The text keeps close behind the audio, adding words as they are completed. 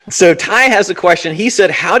So Ty has a question. He said,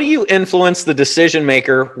 how do you influence the decision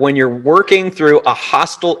maker when you're working through a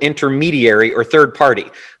hostile intermediary or third party?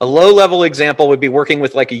 A low-level example would be working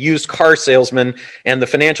with like a used car salesman and the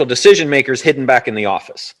financial decision makers hidden back in the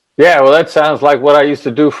office. Yeah, well, that sounds like what I used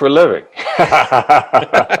to do for a living.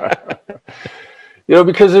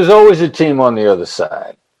 Because there's always a team on the other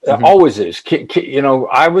side. Mm-hmm. Always is.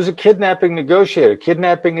 I was a kidnapping negotiator.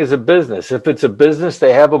 Kidnapping is a business. If it's a business,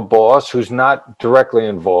 they have a boss who's not directly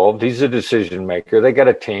involved. He's a decision maker. They got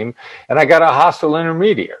a team, and I got a hostile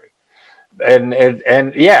intermediary.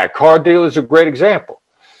 And yeah, car dealer is a great example.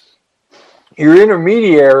 Your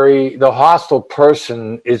intermediary, the hostile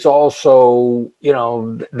person, is also,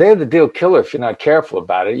 they're the deal killer if you're not careful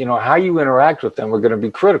about it. How you interact with them are going to be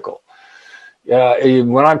critical.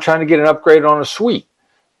 When I'm trying to get an upgrade on a suite,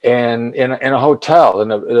 and in a hotel, and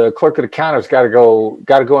the clerk of the counter's got to go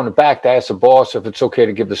in the back to ask the boss if it's okay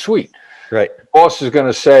to give the suite. Right. The boss is going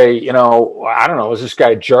to say, I don't know, is this guy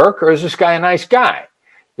a jerk or is this guy a nice guy?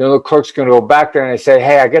 The clerk's going to go back there and they say,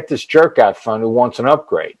 hey, I got this jerk out front who wants an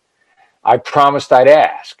upgrade. I promised I'd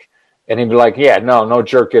ask. And he'd be like, yeah, no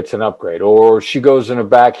jerk gets an upgrade. Or she goes in the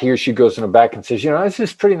back, he or she goes in the back and says, this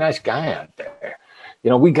is a pretty nice guy out there.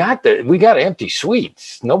 We got empty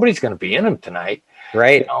suites. Nobody's going to be in them tonight.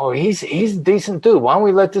 Right. He's a decent dude. Why don't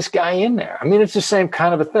we let this guy in there? I mean, it's the same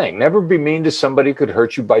kind of a thing. Never be mean to somebody who could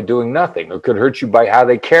hurt you by doing nothing or could hurt you by how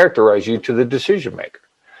they characterize you to the decision maker.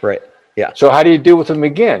 Right. Yeah. So how do you deal with them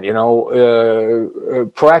again?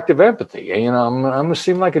 Proactive empathy. I'm going to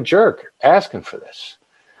seem like a jerk asking for this.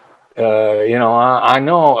 I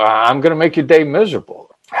know I'm going to make your day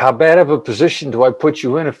miserable. How bad of a position do I put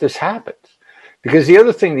you in if this happens? Because the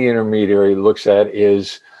other thing the intermediary looks at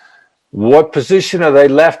is, what position are they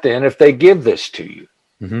left in if they give this to you?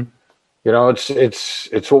 Mm-hmm.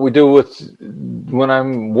 It's what we do with when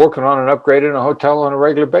I'm working on an upgrade in a hotel on a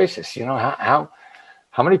regular basis. How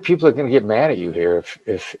many people are going to get mad at you here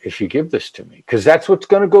if you give this to me? Because that's what's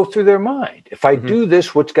going to go through their mind. If I do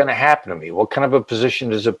this, what's going to happen to me? What kind of a position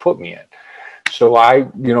does it put me in? So I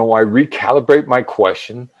recalibrate my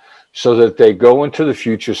question so that they go into the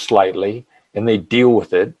future slightly and they deal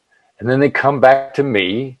with it, and then they come back to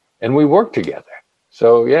me. And we work together.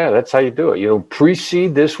 So, yeah, that's how you do it.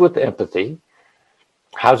 Precede this with empathy.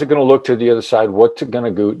 How's it going to look to the other side? What's it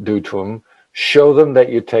going to do to them? Show them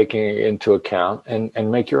that you're taking it into account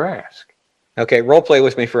and make your ask. Okay, role play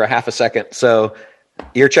with me for a half a second. So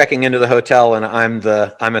you're checking into the hotel and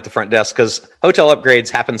I'm at the front desk because hotel upgrades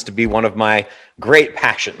happens to be one of my great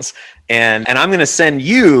passions. And I'm going to send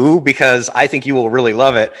you, because I think you will really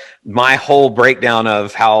love it, my whole breakdown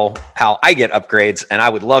of how I get upgrades, and I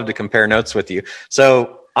would love to compare notes with you.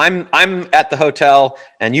 So I'm at the hotel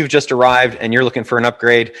and you've just arrived and you're looking for an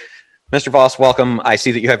upgrade. Mr. Voss, welcome. I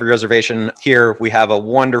see that you have your reservation here. We have a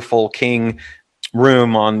wonderful king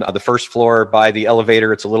room on the first floor by the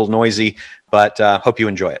elevator. It's a little noisy, but hope you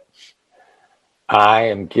enjoy it. I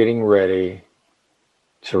am getting ready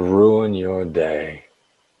to ruin your day.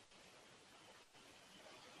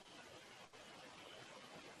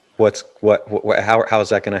 How is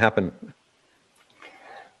that going to happen?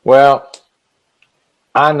 Well,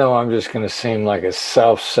 I know I'm just going to seem like a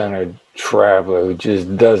self-centered traveler who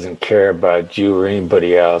just doesn't care about you or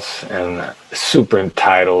anybody else and super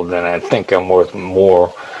entitled, and I think I'm worth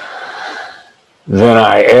more than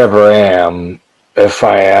I ever am if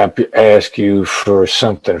I ask you for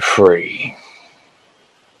something free.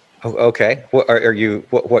 Oh, okay.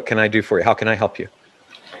 What can I do for you? How can I help you?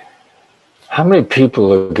 How many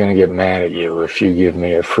people are going to get mad at you if you give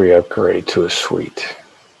me a free upgrade to a suite?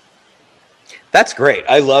 That's great.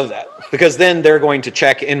 I love that, because then they're going to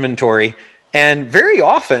check inventory, and very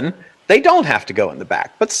often they don't have to go in the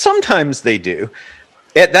back, but sometimes they do.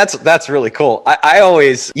 That's really cool. I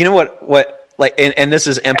always, and this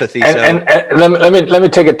is empathy. And let me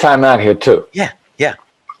take a time out here too. Yeah.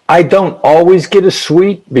 I don't always get a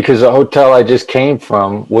suite because the hotel I just came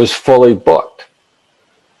from was fully booked.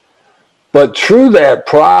 But through that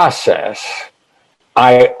process,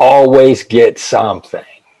 I always get something.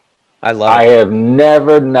 I love it. I have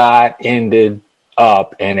never not ended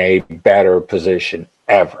up in a better position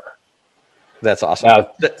ever. That's awesome.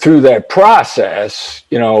 Now, through that process,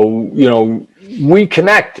 we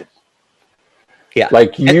connected. Yeah.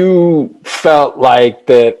 Like you felt like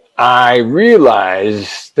that I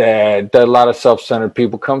realized that a lot of self-centered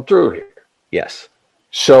people come through here. Yes.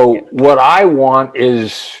 So what I want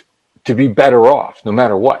is to be better off no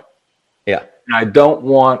matter what. Yeah. And I don't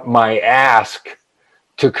want my ask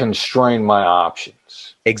to constrain my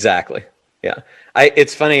options. Exactly. Yeah.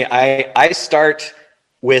 It's funny. I start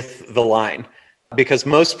with the line. because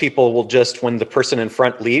most people will just, when the person in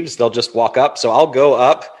front leaves, they'll just walk up. So I'll go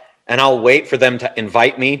up and I'll wait for them to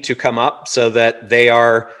invite me to come up so that they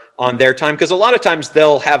are on their time. Because a lot of times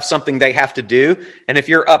they'll have something they have to do. And if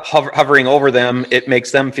you're up hovering over them, it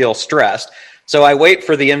makes them feel stressed. So I wait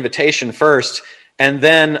for the invitation first, and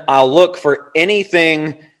then I'll look for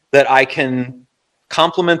anything that I can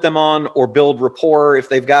compliment them on or build rapport if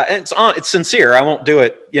they've got, and it's sincere. I won't do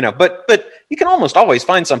it, but you can almost always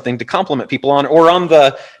find something to compliment people on, or on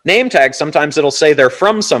the name tag. Sometimes it'll say they're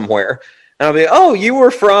from somewhere. And I'll be, oh, you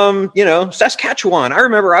were from, Saskatchewan. I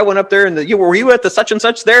remember I went up there and were you at the such and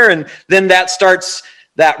such there? And then that starts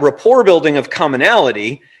that rapport building of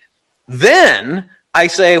commonality. Then I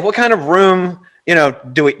say, what kind of room,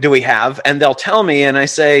 do we have? And they'll tell me, and I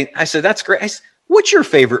say, that's great. I say, what's your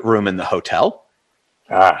favorite room in the hotel?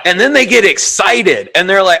 And then they get excited and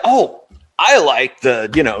they're like, oh, I like the,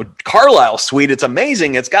 Carlisle suite. It's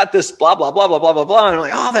amazing. It's got this blah, blah, blah, blah, blah, blah, blah. And I'm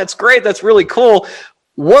like, oh, that's great. That's really cool.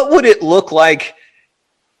 What would it look like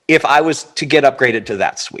if I was to get upgraded to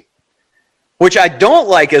that suite? Which I don't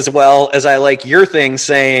like as well as I like your thing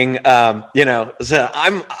saying, so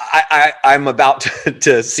I'm about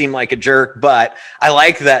to seem like a jerk, but I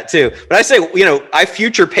like that too. But I say, I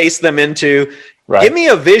future pace them into, right, give me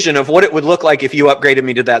a vision of what it would look like if you upgraded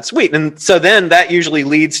me to that suite. And so then that usually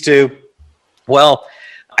leads to, well,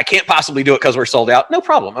 I can't possibly do it because we're sold out. No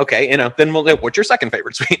problem. Okay, then we'll go, what's your second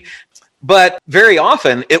favorite suite? But very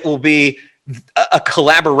often it will be a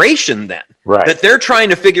collaboration then, right, that they're trying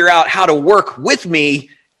to figure out how to work with me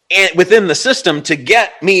and within the system to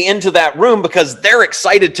get me into that room because they're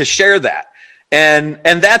excited to share that. And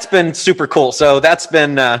that's been super cool. So that's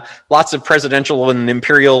been lots of presidential and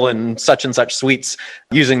imperial and such suites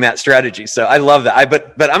using that strategy. So I love that.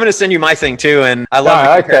 But I'm going to send you my thing too. And I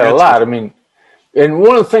like that a lot. I mean, and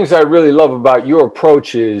one of the things I really love about your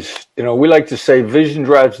approach is, we like to say vision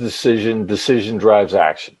drives decision, decision drives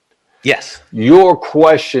action. Yes. Your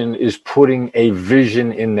question is putting a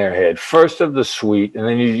vision in their head, first of the suite, and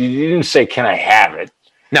then you didn't say, can I have it?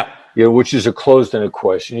 No. Which is a closed-ended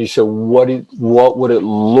question. You said, what would it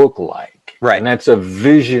look like? Right. And that's a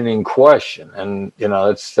visioning question. And,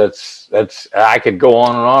 that's I could go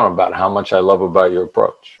on and on about how much I love about your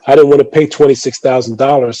approach. I didn't want to pay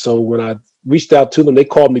 $26,000. So when I reached out to them, they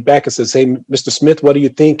called me back and said, hey, Mr. Smith, what do you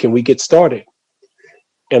think? Can we get started?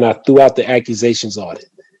 And I threw out the accusations audit.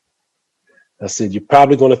 I said, you're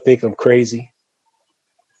probably going to think I'm crazy.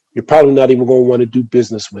 You're probably not even going to want to do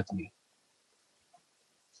business with me.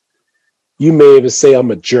 You may even say I'm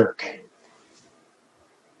a jerk,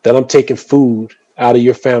 that I'm taking food out of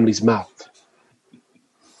your family's mouth.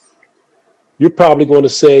 You're probably going to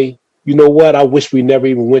say, you know what? I wish we never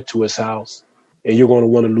even went to his house. And you're going to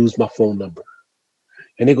want to lose my phone number.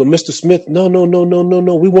 And they go, Mr. Smith, no.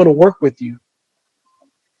 We want to work with you.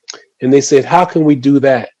 And they said, how can we do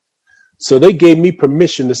that? So they gave me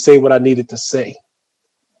permission to say what I needed to say.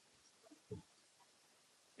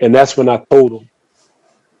 And that's when I told them,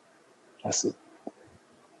 I said,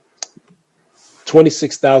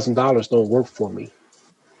 $26,000 don't work for me. I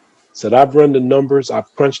said, I've run the numbers,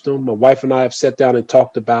 I've crunched them. My wife and I have sat down and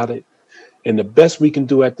talked about it. And the best we can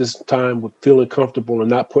do at this time with feeling comfortable and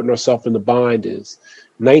not putting ourselves in the bind is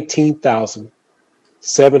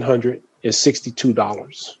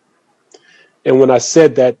 $19,762. And when I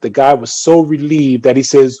said that, the guy was so relieved that he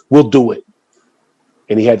says, we'll do it.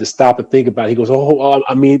 And he had to stop and think about it. He goes,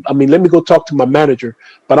 I mean, let me go talk to my manager,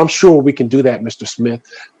 but I'm sure we can do that, Mr. Smith.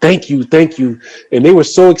 Thank you. And they were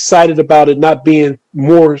so excited about it not being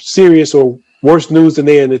more serious or worse news than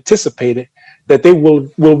they had anticipated that they were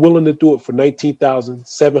willing to do it for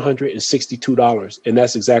 $19,762. And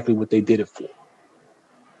that's exactly what they did it for.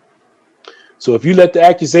 So if you let the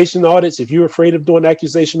accusation audits, if you're afraid of doing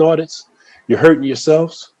accusation audits, you're hurting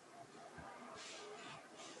yourselves.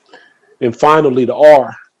 And finally, the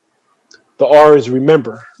R. The R is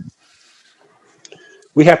remember.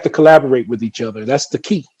 We have to collaborate with each other. That's the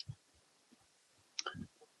key.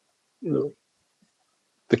 The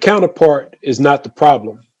counterpart is not the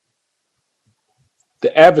problem.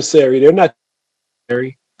 The adversary, they're not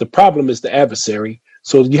the problem is the adversary.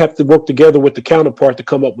 So you have to work together with the counterpart to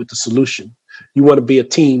come up with the solution. You want to be a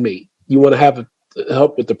teammate. You want to have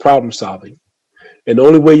help with the problem solving. And the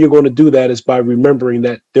only way you're going to do that is by remembering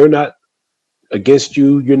that they're not against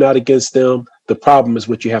you. You're not against them. The problem is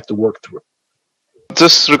what you have to work through.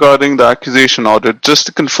 Just regarding the accusation audit, just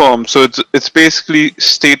to confirm, so it's basically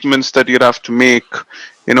statements that you'd have to make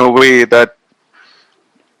in a way that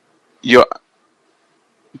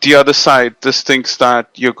the other side just thinks that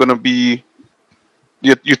you're going to be,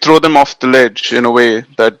 you throw them off the ledge in a way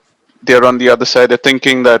that they're on the other side. They're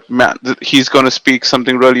thinking that, man, he's going to speak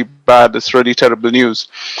something really bad. It's really terrible news.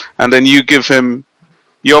 And then you give him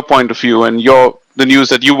your point of view and the news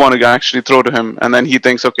that you want to actually throw to him. And then he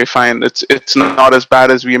thinks, okay, fine, it's not as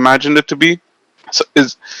bad as we imagined it to be. So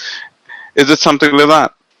is it something like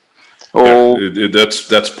that? Oh, yeah,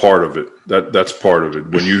 that's part of it. That's part of it.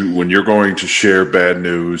 When you're going to share bad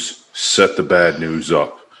news, set the bad news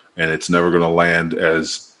up, and it's never going to land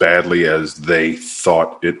as badly as they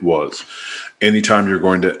thought it was. Anytime you're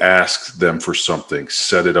going to ask them for something,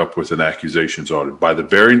 set it up with an accusations audit. By the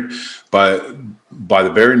very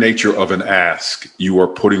nature of an ask, you are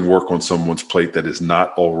putting work on someone's plate that is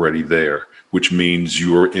not already there, which means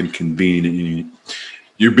you're being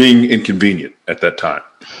inconvenient at that time.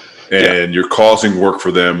 And you're causing work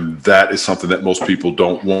for them. That is something that most people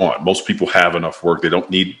don't want. Most people have enough work. They don't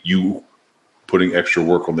need you putting extra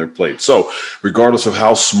work on their plate. So regardless of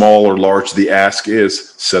how small or large the ask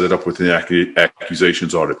is, set it up with an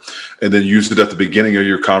accusations audit. And then use it at the beginning of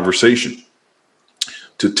your conversation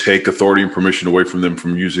to take authority and permission away from them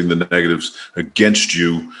from using the negatives against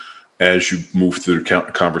you as you move through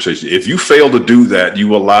the conversation. If you fail to do that,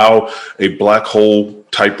 you allow a black hole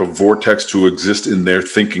type of vortex to exist in their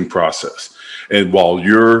thinking process. And while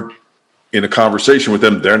you're in a conversation with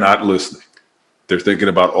them, they're not listening. They're thinking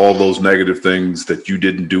about all those negative things that you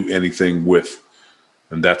didn't do anything with.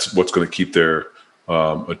 And that's what's going to keep their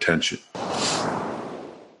attention.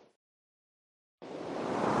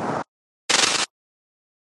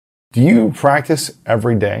 Do you practice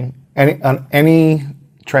every day? Any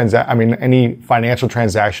financial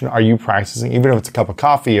transaction, are you practicing? Even if it's a cup of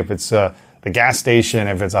coffee, if it's the gas station,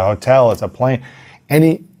 if it's a hotel, it's a plane.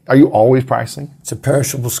 Are you always practicing? It's a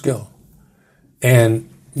perishable skill. And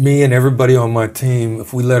me and everybody on my team,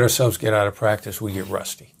 if we let ourselves get out of practice, we get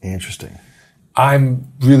rusty. Interesting. I'm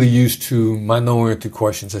really used to my no-oriented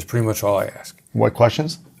questions. That's pretty much all I ask. What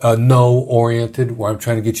questions? No-oriented, where I'm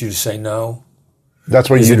trying to get you to say no. That's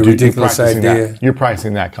what you do. Is it a ridiculous idea? That. You're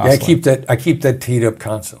pricing that constantly. Yeah, I keep that teed up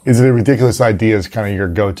constantly. Is it a ridiculous idea is kind of your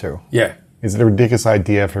go-to? Yeah. Is it a ridiculous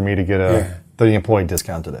idea for me to get the employee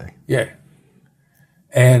discount today? Yeah.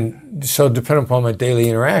 And so depending upon my daily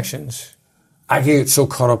interactions, I get so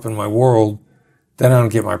caught up in my world that I don't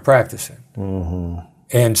get my practice in. Mm-hmm.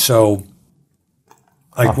 And so,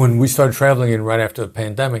 when we started traveling in right after the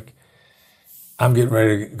pandemic, I'm getting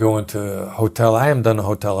ready to go into a hotel. I haven't done a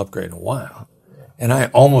hotel upgrade in a while. And I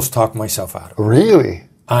almost talked myself out of it. Really?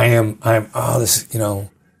 Amygdala's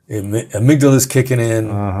kicking in.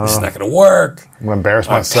 This is not going to work. I'm going to embarrass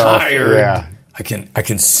myself. I'm tired. Yeah. I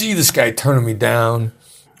can see this guy turning me down.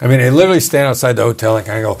 I mean, I literally stand outside the hotel and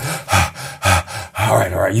kind of go, all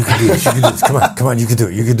right, you can do this. Come on, you can do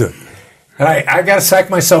it. And I got to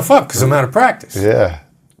psych myself up because I'm out of practice. Yeah.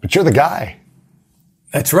 But you're the guy.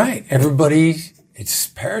 That's right. It's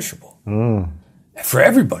perishable. For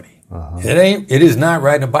everybody. It is not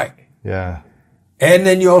riding a bike. Yeah. And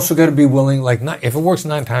then you also got to be willing, if it works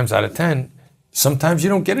 9 times out of 10, sometimes you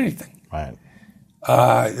don't get anything. Right.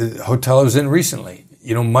 Hotel I was in recently,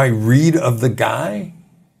 my read of the guy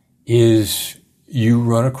is you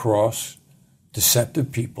run across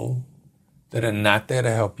deceptive people that are not there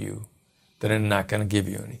to help you, that are not going to give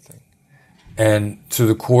you anything. And through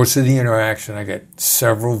the course of the interaction, I get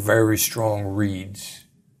several very strong reads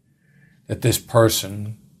that this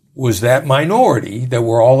person was that minority that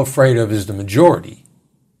we're all afraid of is the majority.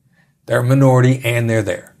 They're a minority and they're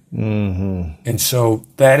there. Mm-hmm. And so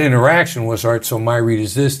that interaction was, all right, so my read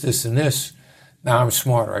is this, and this. Now I'm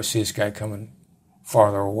smarter. I see this guy coming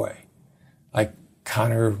farther away. Like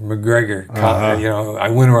Conor McGregor. I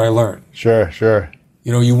win or I learn. Sure.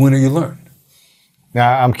 You win or you learn.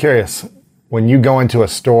 Now, I'm curious. When you go into a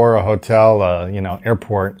store, a hotel,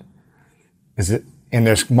 airport, and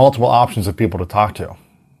there's multiple options of people to talk to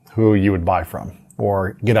who you would buy from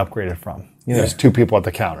or get upgraded from. There's 2 people at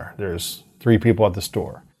the counter. There's 3 people at the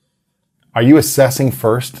store. Are you assessing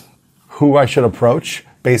first who I should approach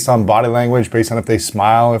based on body language, based on if they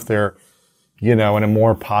smile, if they're, in a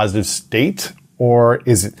more positive state? Or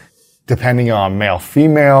is it depending on male,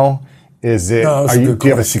 female? Is it, do you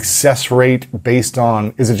have a success rate based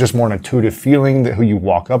on, is it just more an intuitive feeling that who you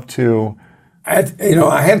walk up to? I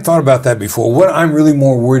hadn't thought about that before. What I'm really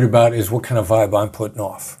more worried about is what kind of vibe I'm putting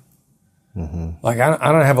off. Mm-hmm. I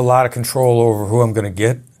don't have a lot of control over who I'm going to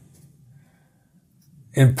get.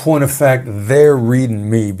 In point of fact, they're reading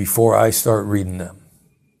me before I start reading them.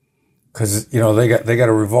 Because, they got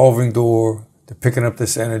a revolving door. They're picking up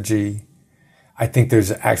this energy. I think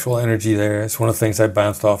there's actual energy there. It's one of the things I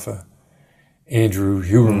bounced off of Andrew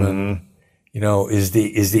Huberman. Mm-hmm.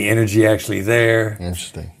 Is the energy actually there?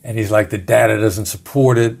 Interesting. And he's like, the data doesn't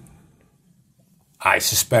support it. I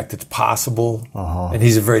suspect it's possible. And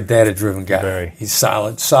he's a very data-driven guy. Very. He's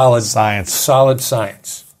solid Science. solid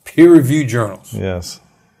science, peer-reviewed journals. Yes.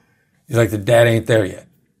 He's like, the data ain't there yet,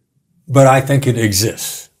 but I think it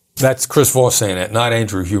exists. That's Chris Voss saying that, not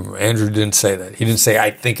Andrew Huber. Andrew didn't say that. He didn't say,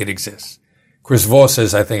 I think it exists. Chris Voss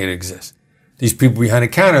says, I think it exists. These people behind the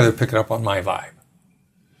counter, they're picking up on my vibe.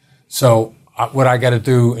 So what I got to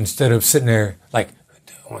do, instead of sitting there like,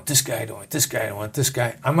 I want this guy, I don't want this guy, I don't want this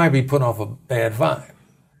guy, I might be putting off a bad vibe.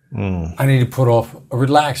 I need to put off a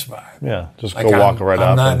relaxed vibe. Yeah, just Like go walk right up.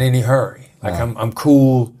 I'm not in any hurry. Like I'm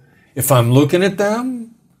cool. If I'm looking at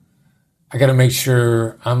them, I got to make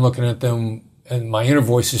sure I'm looking at them and my inner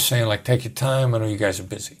voice is saying, like, take your time. I know you guys are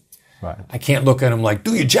busy. Right. I can't look at them like,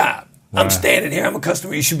 do your job. I'm standing here. I'm a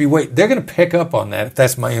customer. You should be waiting. They're going to pick up on that if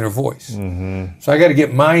that's my inner voice. So I got to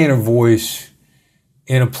get my inner voice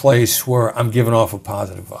in a place where I'm giving off a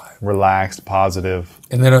positive vibe. Relaxed, positive.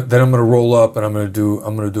 And then I'm going to roll up and I'm going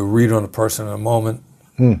to do a read on the person in a moment.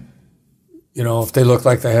 You know, if they look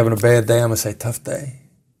like they're having a bad day, I'm going to say, tough day.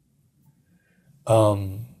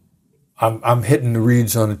 I'm hitting the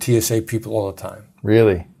reads on the TSA people all the time.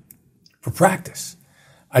 Really? For practice.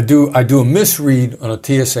 I do a misread on a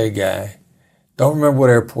TSA guy. Don't remember what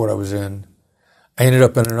airport I was in. I ended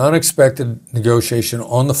up in an unexpected negotiation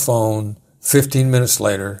on the phone 15 minutes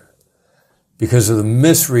later. Because of the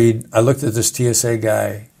misread, I looked at this TSA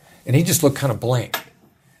guy, and he just looked kind of blank.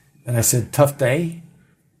 And I said, tough day?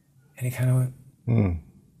 And he kind of went,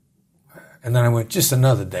 And then I went, just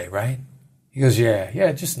another day, right? He goes,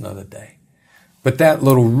 yeah, just another day. But that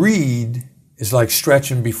little read is like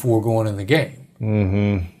stretching before going in the game.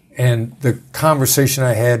 And the conversation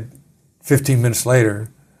I had 15 minutes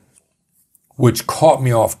later, which caught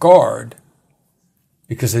me off guard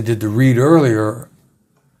because I did the read earlier,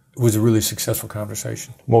 was a really successful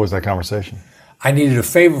conversation. What was that conversation? I needed a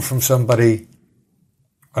favor from somebody.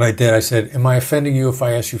 What I did, I said, am I offending you if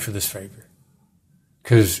I ask you for this favor?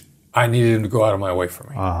 Because I needed him to go out of my way for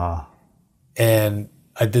me. And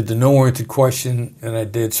I did the no-oriented question, and I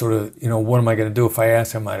did sort of, what am I going to do if I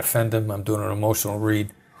ask him? I might offend him. I'm doing an emotional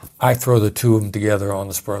read. I throw the two of them together on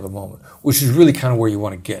the spur of the moment, which is really kind of where you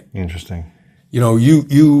want to get. Interesting.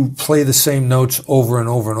 You play the same notes over and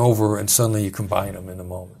over and over, and suddenly you combine them in the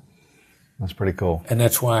moment. That's pretty cool. And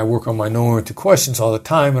that's why I work on my no-oriented questions all the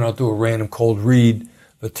time, and I'll do a random cold read,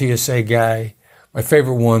 the TSA guy. My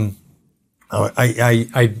favorite one,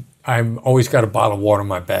 I'm always got a bottle of water in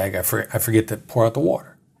my bag. I forget to pour out the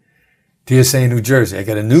water. TSA New Jersey. I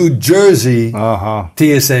got a New Jersey TSA guy.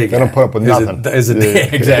 They don't put up with nothing.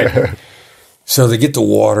 Exactly. So they get the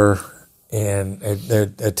water, and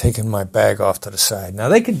they're taking my bag off to the side. Now,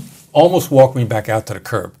 they could almost walk me back out to the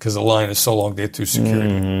curb because the line is so long to get through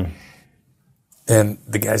security. And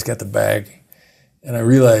the guy's got the bag. And I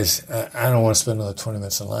realize I don't want to spend another 20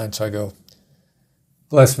 minutes in line. So I go,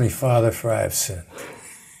 bless me, Father, for I have sinned.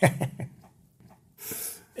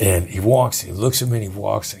 And he walks, he looks at me, and he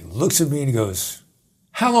walks, and he looks at me, and he goes,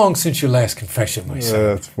 how long since your last confession, my son?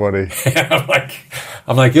 That's funny. And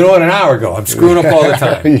I'm like, you know what, an hour ago. I'm screwing up all the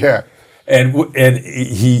time. Yeah. And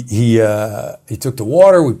he took the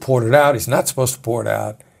water, we poured it out. He's not supposed to pour it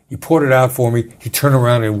out. He poured it out for me. He turned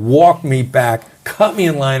around and walked me back, cut me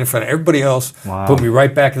in line in front of everybody else, put me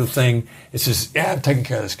right back in the thing. It says, yeah, I'm taking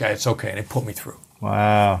care of this guy. It's okay. And they put me through.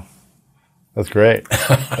 Wow. That's great.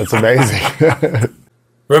 That's amazing.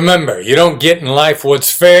 Remember, you don't get in life what's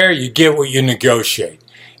fair, you get what you negotiate.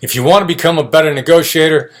 If you want to become a better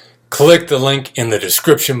negotiator, click the link in the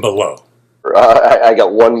description below. I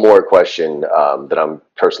got one more question that I'm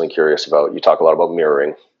personally curious about. You talk a lot about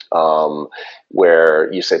mirroring,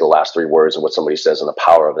 where you say the last three words of what somebody says and the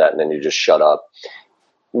power of that, and then you just shut up.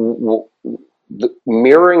 The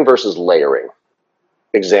mirroring versus layering.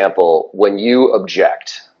 Example, when you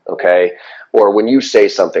object, okay, or when you say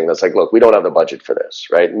something that's like, look, we don't have the budget for this,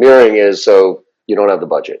 right? Mirroring is, so you don't have the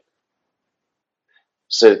budget.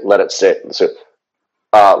 Sit, let it sit. So,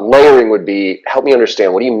 layering would be, help me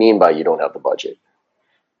understand, what do you mean by you don't have the budget?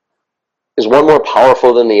 Is one more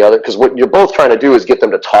powerful than the other? Because what you're both trying to do is get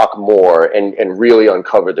them to talk more and really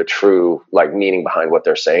uncover the true meaning behind what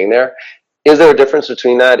they're saying there. Is there a difference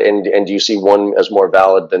between that? And do you see one as more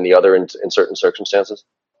valid than the other in certain circumstances?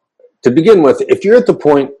 To begin with, if you're at the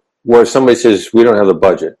point where somebody says, we don't have the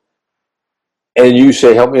budget, and you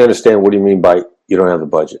say, help me understand, what do you mean by you don't have the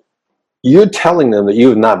budget? You're telling them that you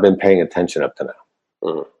have not been paying attention up to now.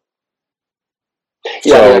 Mm-hmm.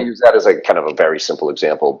 Yeah, I use that as kind of a very simple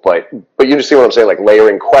example, but you just see what I'm saying,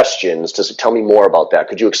 layering questions to tell me more about that.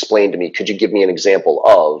 Could you explain to me? Could you give me an example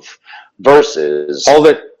of versus all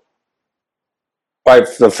that?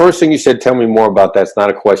 The first thing you said, tell me more about that's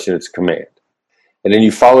not a question, it's a command. And then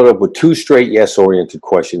you followed up with 2 straight yes-oriented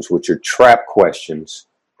questions, which are trap questions.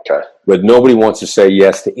 Okay. But nobody wants to say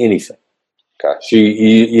yes to anything. Okay. So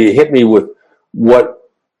you hit me with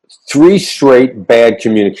 3 straight bad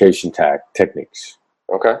communication techniques.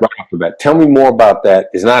 Okay. Right off the bat. Tell me more about that.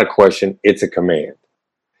 It's not a question. It's a command.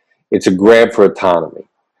 It's a grab for autonomy.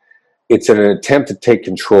 It's an attempt to take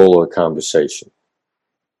control of the conversation.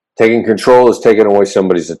 Taking control is taking away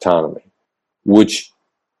somebody's autonomy, which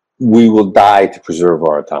we will die to preserve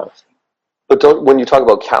our autonomy. But when you talk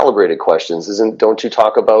about calibrated questions, don't you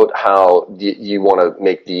talk about how you want to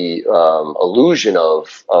make the illusion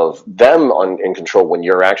of them in control when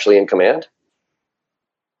you're actually in command?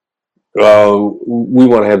 We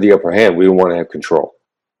want to have the upper hand. We don't want to have control.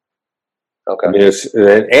 Okay. I mean,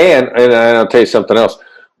 and I'll tell you something else.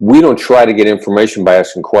 We don't try to get information by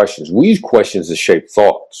asking questions. We use questions to shape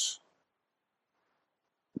thoughts.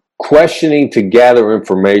 Questioning to gather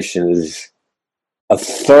information is a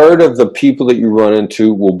third of the people that you run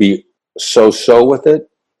into will be so-so with it,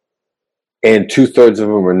 and 2/3 of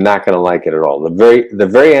them are not going to like it at all. The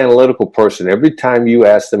very analytical person, every time you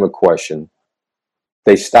ask them a question,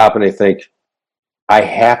 they stop and they think, I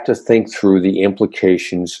have to think through the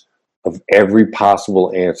implications of every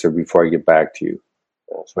possible answer before I get back to you.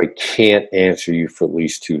 So I can't answer you for at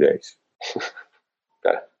least 2 days.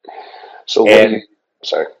 Okay. So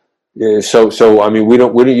sorry. Yeah, so I mean, we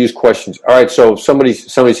don't use questions. All right. So somebody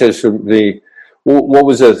says to me, what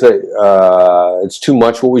was it? It's too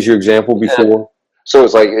much. What was your example before? So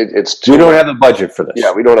it's like it's too we don't much. have the budget for this.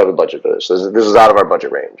 Yeah, we don't have the budget for this. This is out of our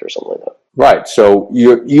budget range or something like that. Right. So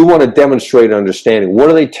you want to demonstrate understanding. What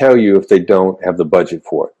do they tell you if they don't have the budget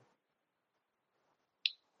for it?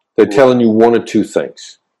 They're telling you one or 2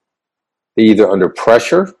 things. They're either under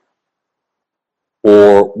pressure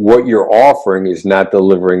or what you're offering is not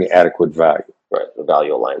delivering adequate value. Right. The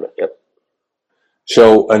value alignment. Yep.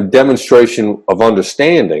 So a demonstration of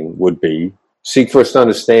understanding would be seek first to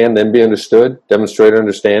understand, then be understood. Demonstrate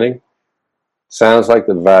understanding. Sounds like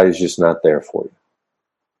the value is just not there for you.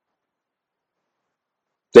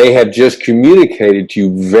 They have just communicated to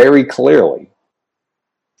you very clearly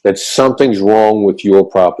that something's wrong with your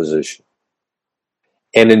proposition.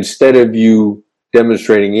 And instead of you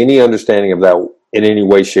demonstrating any understanding of that in any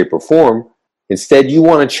way, shape, or form, instead you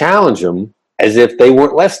want to challenge them as if they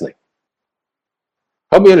weren't listening.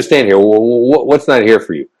 Help me understand here. What's not here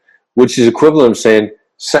for you? Which is equivalent of saying,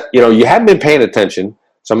 you haven't been paying attention,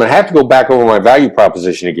 so I'm going to have to go back over my value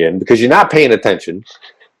proposition again because you're not paying attention.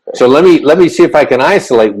 So let me see if I can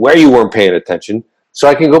isolate where you weren't paying attention so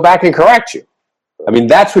I can go back and correct you. I mean,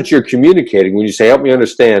 that's what you're communicating when you say, help me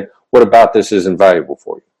understand what about this isn't valuable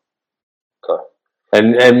for you. Okay.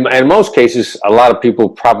 And in most cases, a lot of people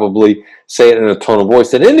probably say it in a tone of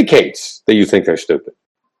voice that indicates that you think they're stupid.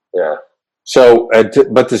 Yeah. So,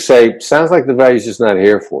 but to say, sounds like the value's just not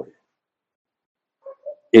here for you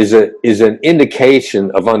is an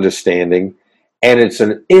indication of understanding, and it's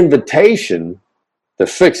an invitation to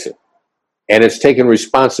fix it. And it's taking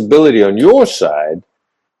responsibility on your side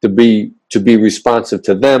to be responsive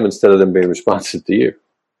to them instead of them being responsive to you.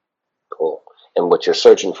 Cool. And what you're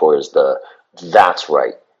searching for is that's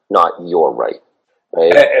right, not you're right.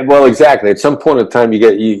 Right? Well, exactly. At some point in time,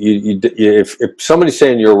 if somebody's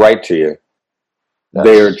saying you're right to you,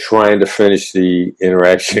 they're trying to finish the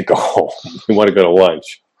interaction and go home. You want to go to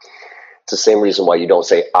lunch. It's the same reason why you don't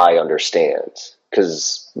say I understand.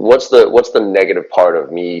 Because what's the negative part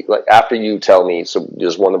of me? Like after you tell me, so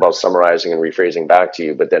there's one about summarizing and rephrasing back to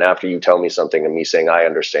you, but then after you tell me something and me saying I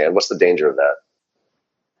understand, what's the danger of that?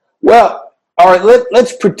 Well, all right,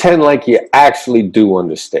 let's pretend like you actually do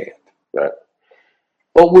understand. Right.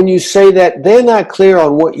 But when you say that, they're not clear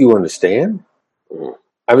on what you understand. Mm-hmm.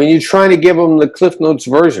 I mean, you're trying to give them the Cliff Notes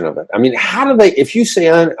version of it. I mean, how do they, if you say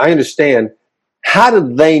I understand, how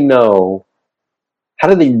do they know? How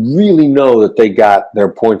do they really know that they got their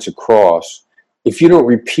points across if you don't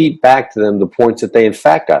repeat back to them the points that they in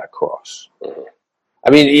fact got across? Mm-hmm.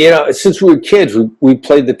 I mean, since we were kids, we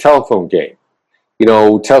played the telephone game.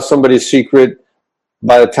 Tell somebody a secret.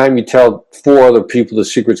 By the time you tell 4 other people, the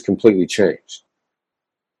secret's completely changed.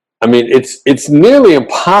 I mean, it's nearly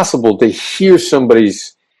impossible to hear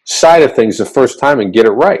somebody's side of things the first time and get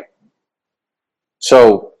it right.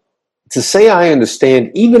 So to say I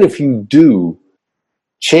understand, even if you do,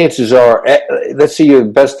 chances are, let's say you're the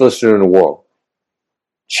best listener in the world.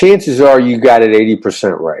 Chances are you got it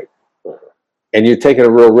 80% right. And you're taking a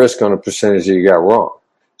real risk on a percentage that you got wrong.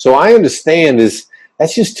 So I understand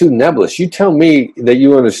that's just too nebulous. You tell me that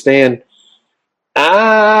you understand,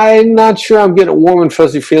 I'm not sure I'm getting a warm and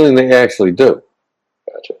fuzzy feeling that you actually do.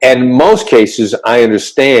 Gotcha. And in most cases, I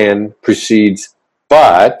understand precedes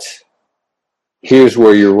but here's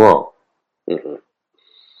where you're wrong. Mm-hmm.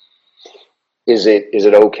 Is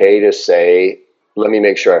it okay to say, let me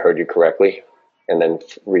make sure I heard you correctly, and then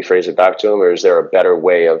rephrase it back to them? Or is there a better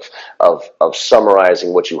way of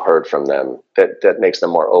summarizing what you heard from them that makes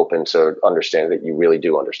them more open to understand that you really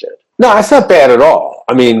do understand? No, it's not bad at all.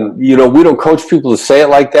 I mean, we don't coach people to say it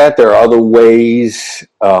like that. There are other ways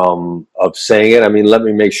of saying it. I mean, let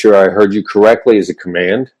me make sure I heard you correctly is a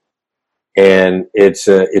command. And it's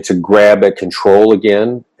a grab at control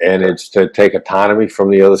again. And it's to take autonomy from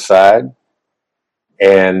the other side.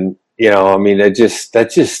 And, I mean,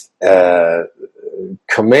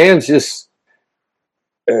 commands just,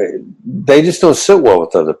 they just don't sit well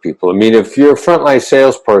with other people. I mean, if you're a frontline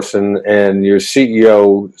salesperson and your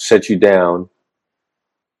CEO sets you down,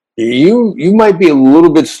 you might be a little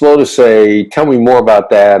bit slow to say, tell me more about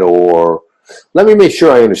that, or let me make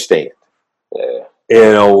sure I understand.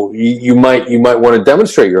 You might want to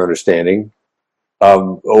demonstrate your understanding,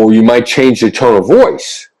 or you might change your tone of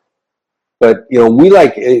voice. But we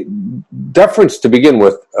like deference to begin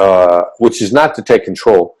with, which is not to take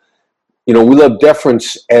control. We love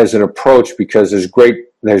deference as an approach because there's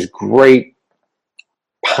great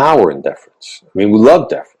power in deference. I mean, we love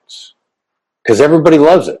deference because everybody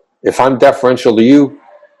loves it. If I'm deferential to you,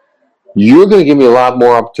 you're going to give me a lot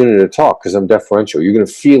more opportunity to talk because I'm deferential. You're going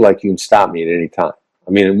to feel like you can stop me at any time.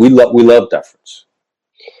 I mean, we love deference.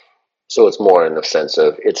 So it's more in the sense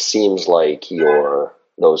of, it seems like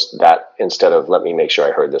that instead of let me make sure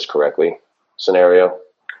I heard this correctly scenario.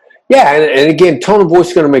 Yeah, and again, tone of voice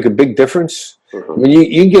is going to make a big difference. Mm-hmm. I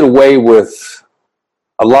mean, you can get away with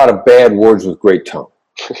a lot of bad words with great tone.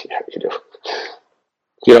 Yeah, you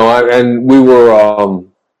You do. know, and we were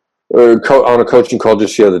on a coaching call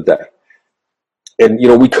just the other day. And, you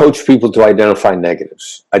know, we coach people to identify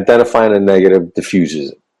negatives. Identifying a negative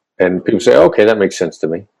diffuses it. And people say, okay, that makes sense to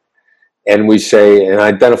me. And we say, and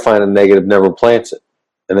identifying a negative never plants it.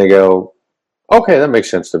 And they go, okay, that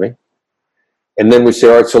makes sense to me. And then we say,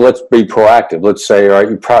 all right, so let's be proactive. Let's say, all right,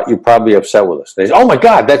 you're probably upset with us. They say, oh my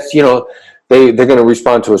God, that's, you know, they're going to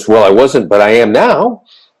respond to us, well, I wasn't, but I am now.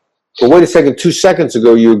 But wait a second, 2 seconds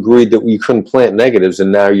ago, you agreed that you couldn't plant negatives,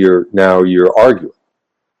 and now you're arguing.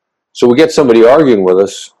 So we get somebody arguing with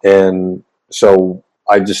us, and so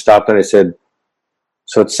I just stopped and I said,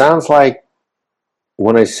 so it sounds like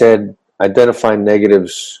when I said identify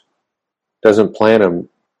negatives doesn't plant them,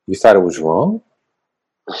 you thought it was wrong?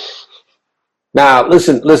 Now,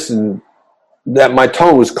 listen, that my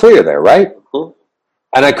tone was clear there, right? Mm-hmm.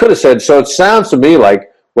 And I could have said, so it sounds to me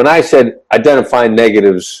like when I said identify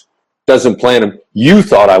negatives doesn't plant them, you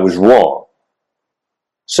thought I was wrong.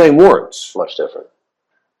 Same words. Much different.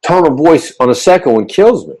 Tone of voice on the second one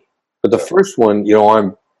kills me. But the first one, you know,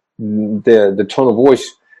 I'm the tone of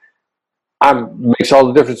voice makes all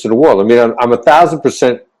the difference in the world. I mean, I'm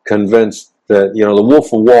 1,000% convinced that, you know, the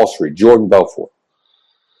Wolf of Wall Street, Jordan Belfort.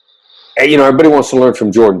 And, you know, everybody wants to learn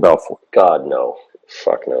from Jordan Belfort. God, no.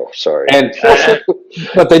 Fuck no. Sorry. And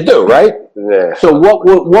but they do, right? Yeah. So what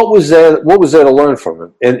was there? What was there to learn from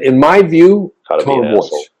him? In my view, How to tone be an of voice.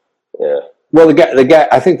 asshole. Yeah. Well, the guy,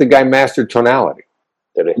 I think the guy mastered tonality.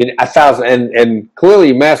 Did he? I mean, 1,000, and clearly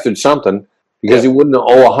he mastered something because he wouldn't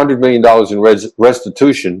owe $100 million in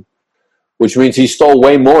restitution, which means he stole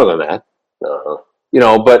way more than that. Uh-huh. You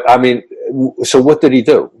know, but I mean, so what did he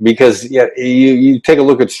do? Because you take a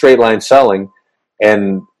look at straight line selling,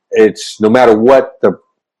 and it's no matter what the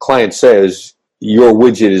client says, your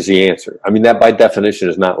widget is the answer. I mean, that by definition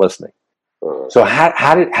is not listening. Uh-huh. So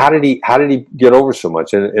how did he get over so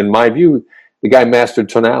much? And in my view, the guy mastered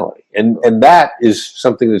tonality, and that is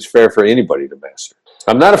something that's fair for anybody to master.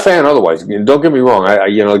 I'm not a fan otherwise. Don't get me wrong.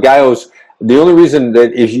 The guy owes. The only reason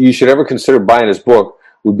that if you should ever consider buying his book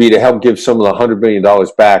would be to help give some of the $100 million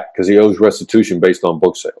back because he owes restitution based on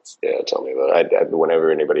book sales. Yeah, tell me about it.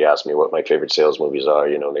 Whenever anybody asks me what my favorite sales movies are,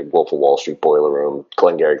 you know, the Wolf of Wall Street, Boiler Room,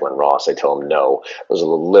 Glengarry Glen Ross, I tell them no. Those are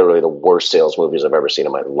literally the worst sales movies I've ever seen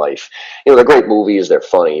in my life. You know, they're great movies, they're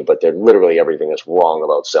funny, but they're literally everything that's wrong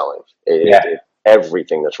about selling.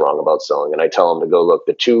 Everything that's wrong about selling. And I tell them to go look.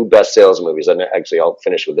 The two best sales movies, and actually I'll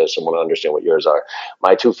finish with this and want to understand what yours are.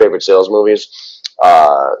 My two favorite sales movies,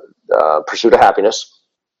 Pursuit of Happiness,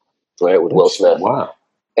 right, with Will Smith. Wow.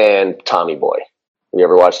 And Tommy Boy. You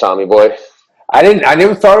ever watched Tommy Boy? I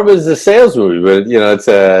never thought of it as a sales movie, but you know, it's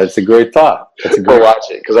a great thought. Go watch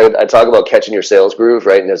it, because I talk about catching your sales groove,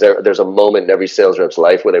 right? And there's a moment in every sales rep's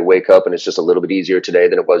life where they wake up and it's just a little bit easier today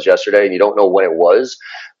than it was yesterday, and you don't know when it was,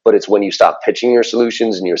 but it's when you stop pitching your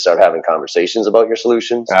solutions and you start having conversations about your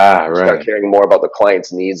solutions. Right. You start caring more about the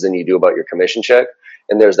client's needs than you do about your commission check.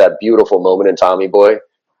 And there's that beautiful moment in Tommy Boy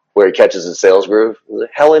where he catches his sales groove. He's like,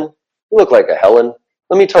 Helen, you look like a Helen.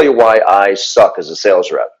 Let me tell you why I suck as a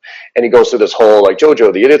sales rep. And he goes through this whole, like,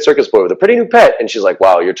 Jojo, the idiot circus boy with a pretty new pet. And she's like,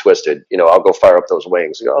 wow, you're twisted. You know, I'll go fire up those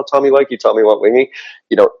wings. You go, oh, Tommy like you, Tommy want wingy.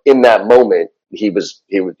 You know, in that moment, he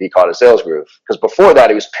caught a sales groove. Because before that,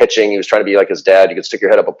 he was pitching. He was trying to be like his dad. You could stick your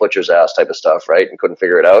head up a butcher's ass type of stuff, right? And couldn't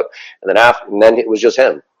figure it out. And then it was just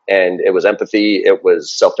him. And it was empathy. It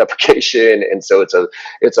was self-deprecation. And so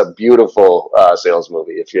it's a beautiful sales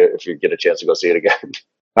movie. If you get a chance to go see it again.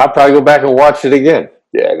 I'll probably go back and watch it again.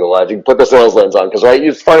 Yeah, go watch. You can put the sales lens on because right,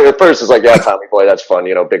 it's funny at first. It's like, yeah, Tommy boy, that's fun.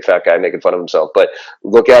 You know, big fat guy making fun of himself. But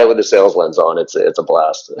look at it with the sales lens on. It's a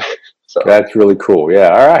blast. So that's really cool. Yeah.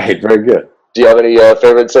 All right. Very good. Do you have any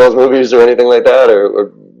favorite sales movies or anything like that,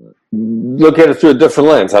 or look at it through a different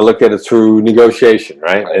lens? I look at it through negotiation,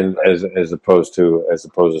 right? And as opposed to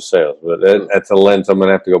sales. But that's a lens I'm going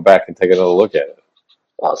to have to go back and take another look at it.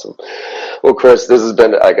 Awesome. Well, Chris, this has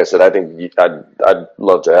been, like I said, I think I'd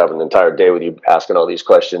love to have an entire day with you asking all these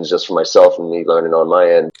questions just for myself and me learning on my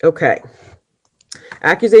end. Okay.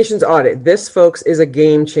 Accusations audit. This, folks, is a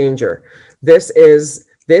game changer. This is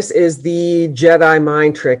the Jedi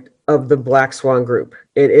mind trick of the Black Swan Group.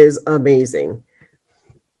 It is amazing.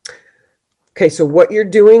 Okay, so what you're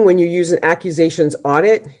doing when you use an accusations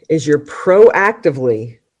audit is you're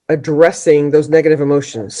proactively addressing those negative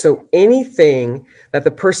emotions. So anything that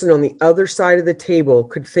the person on the other side of the table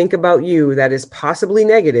could think about you that is possibly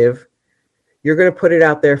negative, you're going to put it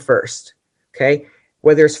out there first. Okay.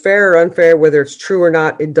 Whether it's fair or unfair, whether it's true or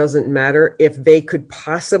not, it doesn't matter. If they could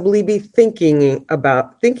possibly be thinking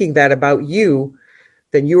that about you,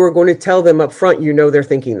 then you are going to tell them up front, you know, they're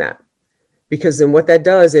thinking that. Because then what that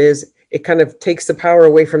does is it kind of takes the power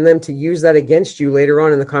away from them to use that against you later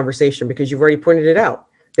on in the conversation because you've already pointed it out.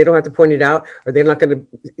 They don't have to point it out, or they're not going to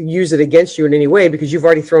use it against you in any way because you've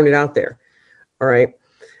already thrown it out there. All right.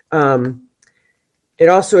 It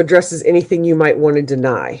also addresses anything you might want to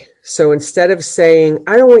deny. So instead of saying,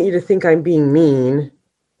 I don't want you to think I'm being mean,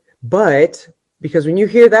 but because when you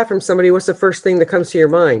hear that from somebody, what's the first thing that comes to your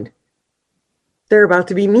mind? They're about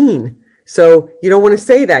to be mean. So you don't want to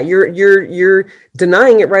say that. You're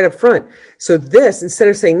denying it right up front. So this, instead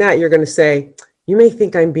of saying that, you're going to say, you may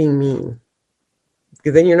think I'm being mean.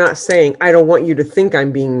 Then you're not saying, I don't want you to think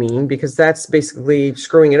I'm being mean, because that's basically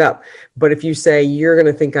screwing it up. But if you say, you're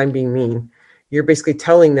going to think I'm being mean, you're basically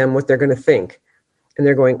telling them what they're going to think. And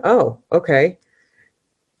they're going, oh, okay.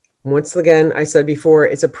 Once again, I said before,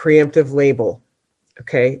 it's a preemptive label.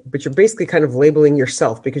 Okay. But you're basically kind of labeling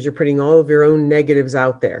yourself because you're putting all of your own negatives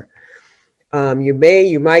out there. You may,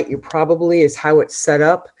 you might, you probably is how it's set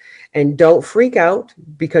up. And don't freak out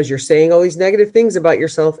because you're saying all these negative things about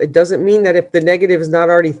yourself. It doesn't mean that if the negative is not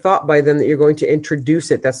already thought by them that you're going to introduce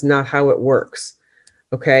it. That's not how it works.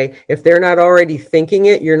 Okay. If they're not already thinking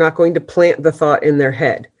it, you're not going to plant the thought in their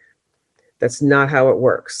head. That's not how it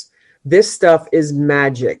works. This stuff is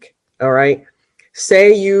magic. All right.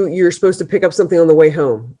 Say you're supposed to pick up something on the way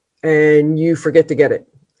home and you forget to get it.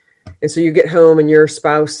 And so you get home and your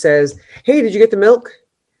spouse says, hey, did you get the milk?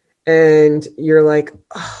 And you're like,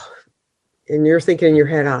 oh. And you're thinking in your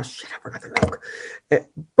head, oh, shit, I forgot the milk.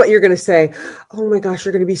 But you're going to say, oh, my gosh,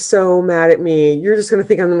 you're going to be so mad at me. You're just going to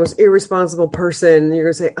think I'm the most irresponsible person.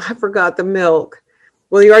 You're going to say, I forgot the milk.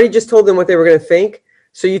 Well, you already just told them what they were going to think.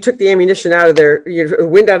 So you took the ammunition out of your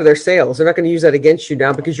wind out of their sails. They're not going to use that against you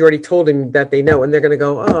now because you already told them that they know. And they're going to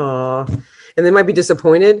go, oh. And they might be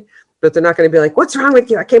disappointed, but they're not going to be like, what's wrong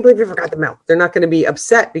with you? I can't believe you forgot the milk. They're not going to be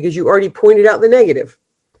upset because you already pointed out the negative.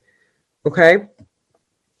 Okay?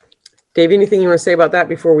 Dave, anything you want to say about that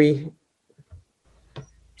before we?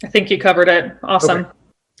 I think you covered it. Awesome. Okay.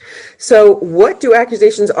 So what do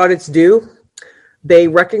accusations audits do? They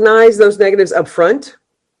recognize those negatives up front.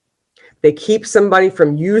 They keep somebody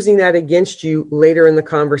from using that against you later in the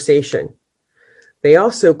conversation. They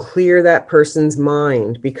also clear that person's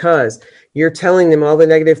mind because you're telling them all the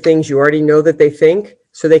negative things you already know that they think,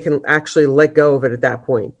 so they can actually let go of it at that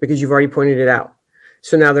point because you've already pointed it out.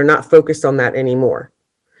 So now they're not focused on that anymore.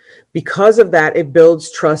 Because of that, it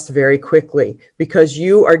builds trust very quickly because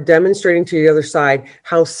you are demonstrating to the other side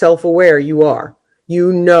how self-aware you are.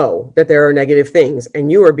 You know that there are negative things and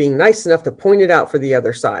you are being nice enough to point it out for the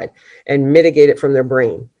other side and mitigate it from their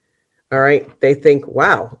brain. All right. They think,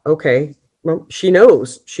 wow, okay, well, she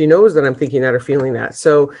knows that I'm thinking that or feeling that.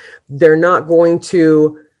 So they're not going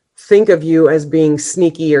to think of you as being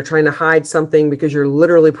sneaky or trying to hide something because you're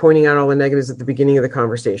literally pointing out all the negatives at the beginning of the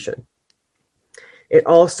conversation. It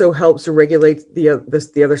also helps to regulate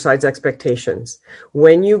the other side's expectations.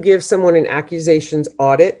 When you give someone an accusations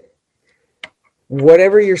audit,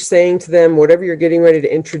 whatever you're saying to them, whatever you're getting ready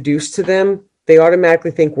to introduce to them, they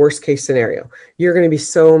automatically think worst case scenario. You're going to be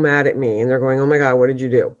so mad at me. And they're going, oh my God, what did you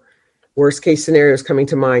do? Worst case scenario is coming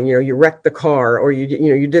to mind. You wrecked the car, or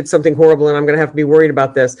you did something horrible, and I'm going to have to be worried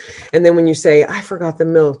about this. And then when you say, I forgot the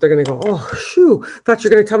milk, they're going to go, oh, shoo, thought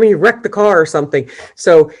you're going to tell me you wrecked the car or something.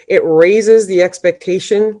 So it raises the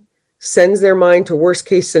expectation, sends their mind to worst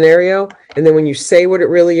case scenario. And then when you say what it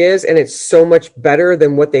really is, and it's so much better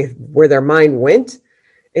than where their mind went,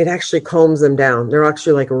 it actually calms them down. They're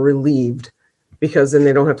actually like relieved, because then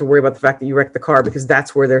they don't have to worry about the fact that you wrecked the car, because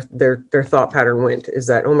that's where their thought pattern went, is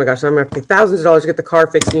that, oh my gosh, I'm going to have to pay thousands of dollars to get the car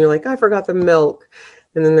fixed. And you're like, I forgot the milk.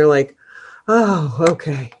 And then they're like, oh,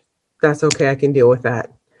 okay, that's okay. I can deal with that.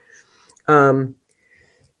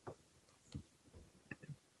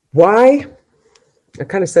 Why? I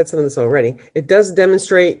kind of said some of this already. It does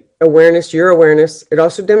demonstrate awareness, your awareness. It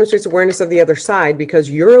also demonstrates awareness of the other side, because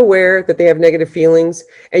you're aware that they have negative feelings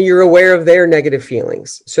and you're aware of their negative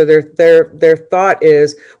feelings. So their thought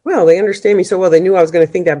is, well, they understand me so well, they knew I was going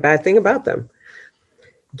to think that bad thing about them.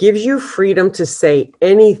 Gives you freedom to say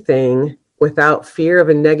anything without fear of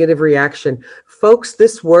a negative reaction. Folks,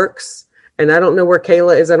 this works. And I don't know where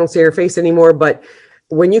Kayla is. I don't see her face anymore. But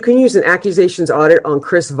when you can use an accusations audit on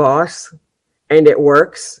Chris Voss, and it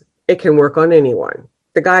works, it can work on anyone.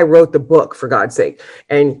 The guy wrote the book, for God's sake,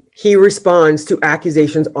 and he responds to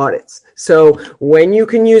accusations audits. So when you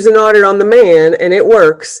can use an audit on the man and it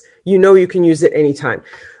works, you can use it anytime.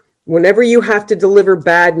 Whenever you have to deliver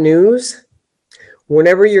bad news,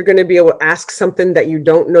 whenever you're going to be able to ask something that you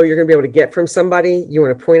don't know you're going to be able to get from somebody, you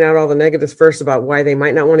want to point out all the negatives first about why they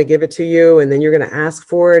might not want to give it to you. And then you're going to ask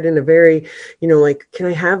for it in a very, like, can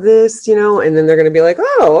I have this? And then they're going to be like,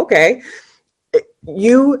 oh, okay.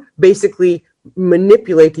 You basically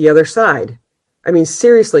manipulate the other side. I mean,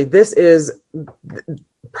 seriously, this is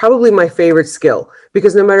probably my favorite skill,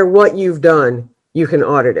 because no matter what you've done, you can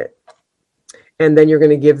audit it. And then you're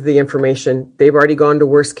going to give the information. They've already gone to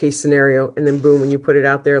worst case scenario. And then boom, when you put it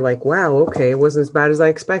out there, like, wow, okay, it wasn't as bad as I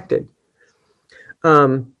expected.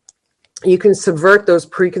 You can subvert those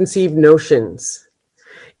preconceived notions.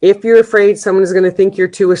 If you're afraid someone is going to think you're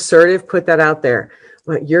too assertive, put that out there.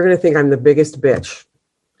 You're going to think I'm the biggest bitch.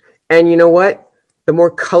 And you know what? The more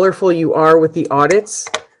colorful you are with the audits,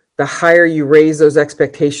 the higher you raise those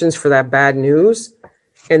expectations for that bad news.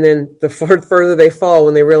 And then the further they fall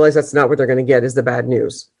when they realize that's not what they're going to get, is the bad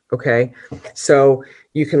news. Okay. So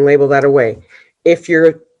you can label that away. If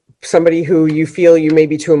you're somebody who you feel you may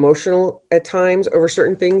be too emotional at times over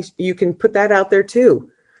certain things, you can put that out there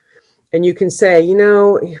too. And you can say,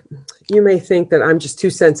 you may think that I'm just too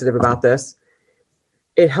sensitive about this.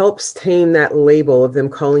 It helps tame that label of them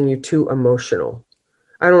calling you too emotional.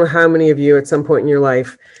 I don't know how many of you at some point in your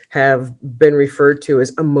life have been referred to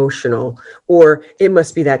as emotional, or it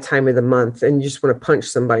must be that time of the month and you just want to punch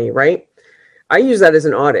somebody, right? I use that as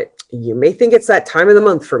an audit. You may think it's that time of the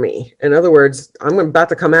month for me. In other words, I'm about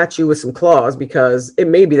to come at you with some claws because it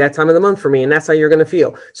may be that time of the month for me, and that's how you're going to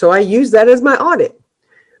feel. So I use that as my audit.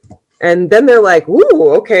 And then they're like,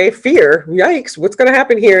 ooh, okay, fear, yikes, what's going to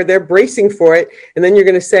happen here? They're bracing for it. And then you're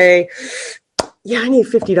going to say, yeah, I need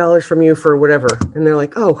 $50 from you for whatever. And they're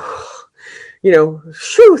like, oh,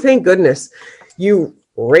 shoo, thank goodness. You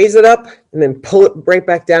raise it up and then pull it right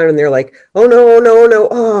back down. And they're like, oh,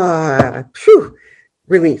 no. Phew,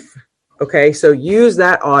 relief. Okay, so use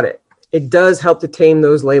that audit. It does help to tame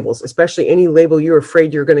those labels, especially any label you're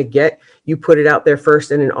afraid you're going to get. You put it out there first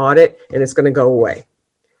in an audit and it's going to go away.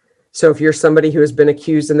 So if you're somebody who has been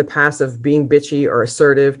accused in the past of being bitchy or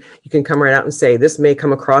assertive, you can come right out and say, this may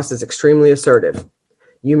come across as extremely assertive.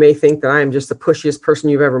 You may think that I am just the pushiest person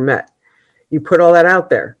you've ever met. You put all that out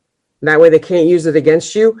there. That way they can't use it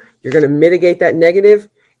against you. You're going to mitigate that negative,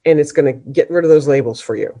 and it's going to get rid of those labels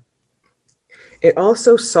for you. It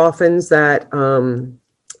also softens that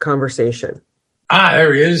conversation.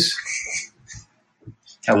 There he is.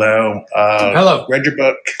 Hello. Hello. Read your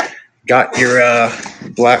book. Got your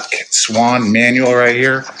Black Swan manual right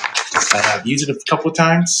here. I've used it a couple of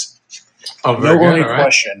times. Oh, very no only good.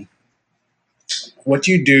 question. What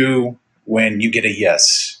do you do when you get a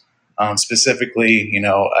yes? Specifically,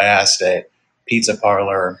 I asked a pizza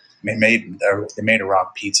parlor. They made a wrong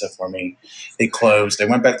pizza for me. They closed. They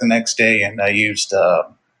went back the next day, and I used,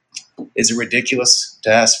 is it ridiculous to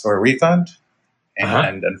ask for a refund?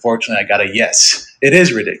 And unfortunately, I got a yes. It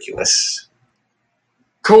is ridiculous.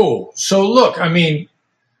 Cool. So look, I mean,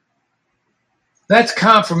 that's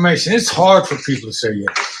confirmation. It's hard for people to say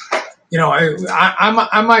yes.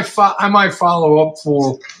 I might follow up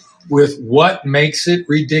with what makes it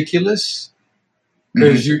ridiculous,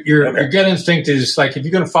 because your gut instinct is like, if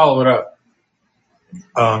you're going to follow it up,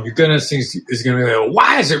 your gut instinct is going to be like,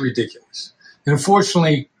 why is it ridiculous? And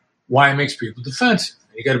unfortunately, why makes people defensive.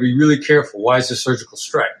 You got to be really careful. Why is a surgical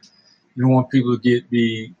strike? You don't want people to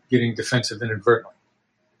be getting defensive inadvertently.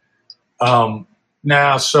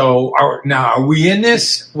 Now, are we in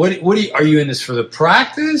this? Are you in this for the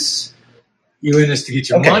practice? You in this to get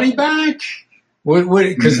your money back?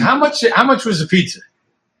 Because how much was the pizza?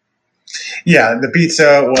 Yeah, the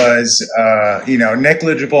pizza was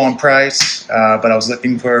negligible in price, but I was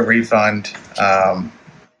looking for a refund,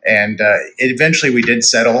 and eventually we did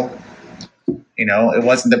settle. It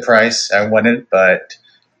wasn't the price I wanted, but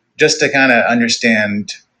just to kind of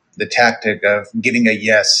understand the tactic of getting a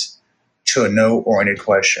yes to a no-oriented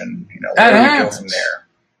question. Where do we go from there?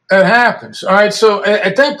 That happens. All right. So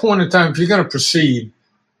at that point in time, if you're going to proceed,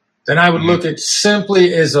 then I would look at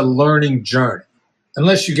simply as a learning journey.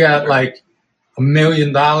 Unless you got like $1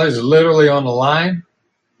 million literally on the line,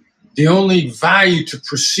 the only value to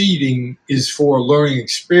proceeding is for a learning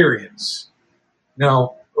experience.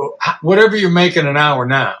 Now, whatever you're making an hour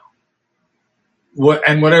now,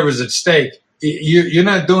 and whatever's at stake, you're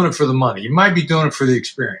not doing it for the money. You might be doing it for the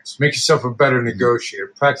experience. Make yourself a better negotiator.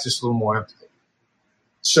 Practice a little more empathy.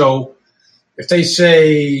 So if they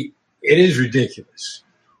say it is ridiculous,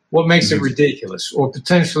 what makes it ridiculous? Or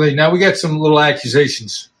potentially, now we got some little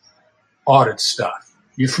accusations audit stuff.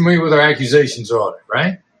 You're familiar with our accusations audit,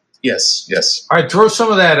 right? Yes. All right, throw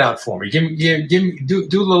some of that out for me. Give me, do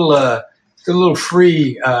a little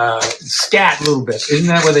free scat a little bit. Isn't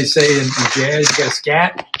that what they say in jazz? You got a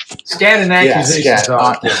scat? Scat and accusations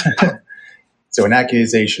audit. So an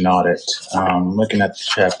accusation audit. Looking at the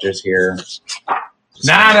chapters here.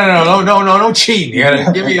 No, don't cheat. You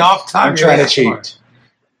gotta give me off top. I'm trying to cheat.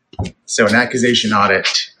 So an accusation audit,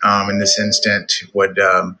 in this instant,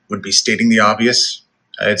 would be stating the obvious.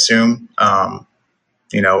 I assume. All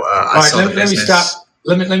right, let me stop.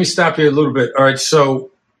 Let me stop here a little bit. All right,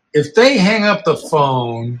 so if they hang up the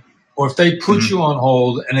phone, or if they put you on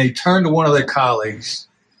hold and they turn to one of their colleagues,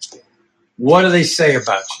 what do they say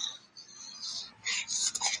about you?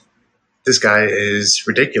 This guy is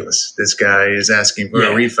ridiculous. This guy is asking for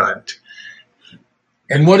a refund.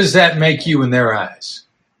 And what does that make you in their eyes?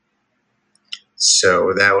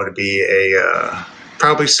 So that would be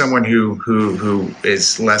probably someone who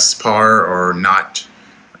is less par or not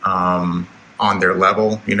on their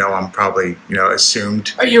level. I'm probably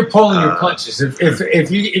assumed. You're pulling your punches.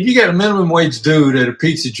 If you got a minimum wage dude at a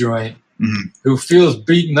pizza joint who feels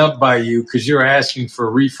beaten up by you because you're asking for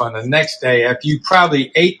a refund the next day after you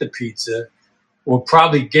probably ate the pizza or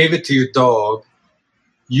probably gave it to your dog,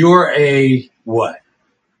 you're a what?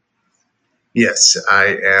 Yes,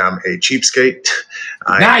 I am a cheapskate.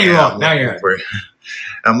 Now you're on.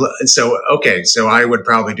 So I would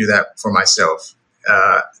probably do that for myself.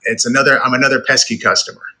 I'm another pesky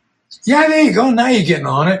customer. Yeah, there you go. Now you're getting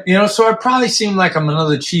on it. So I probably seem like I'm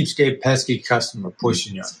another cheapskate, pesky customer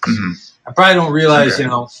pushing you. I probably don't realize,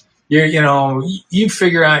 you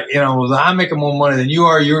figure out, I'm making more money than you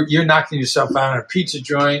are. You're knocking yourself out in a pizza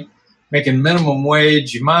joint, making minimum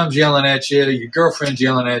wage. Your mom's yelling at you. Your girlfriend's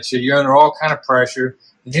yelling at you. You're under all kind of pressure.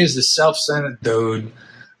 And here's the self-centered dude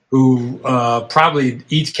who probably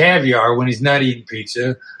eats caviar when he's not eating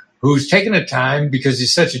pizza, who's taking the time because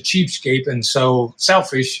he's such a cheapskate and so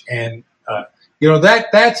selfish. And,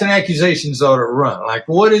 that's an accusations audit run. Like,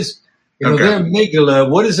 what is, their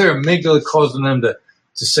amygdala, what is their amygdala causing them to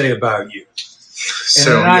say about you?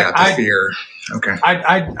 So, the fear. Okay.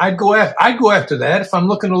 I'd go after that if I'm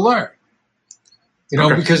looking to learn.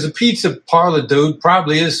 Because the pizza parlor dude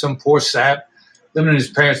probably is some poor sap living in his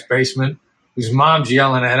parents' basement whose mom's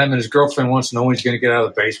yelling at him and his girlfriend wants to know when he's going to get out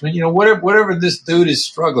of the basement. Whatever this dude is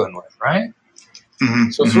struggling with, right?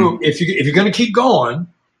 So if you're going to keep going,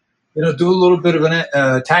 do a little bit of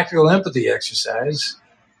a tactical empathy exercise.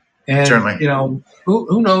 And certainly,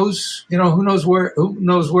 who knows? Who knows where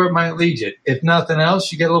it might lead you. If nothing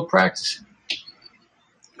else, you get a little practice.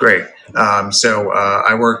 Great. So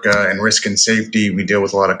I work in risk and safety. We deal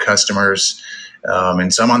with a lot of customers,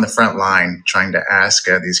 and so I'm on the front line trying to ask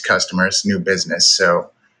these customers new business.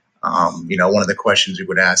 So, one of the questions we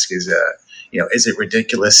would ask is, is it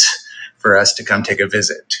ridiculous for us to come take a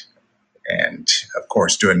visit? And of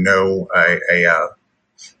course, do a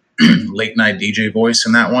late night DJ voice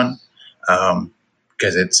in that one,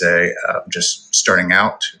 because it's just starting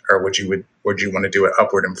out, or would you want to do an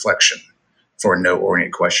upward inflection for a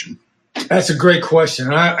no-oriented question? That's a great question,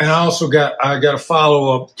 and I also got a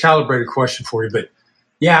follow-up calibrated question for you. But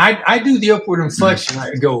yeah, I do the upward inflection.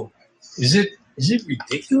 I go, is it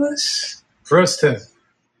ridiculous for us to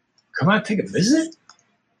come out and take a visit?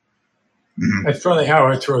 That's probably how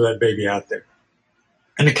I throw that baby out there.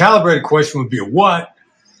 And the calibrated question would be a what?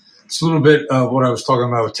 it's a little bit of what I was talking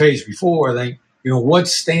about with Tage before. I think, what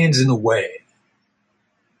stands in the way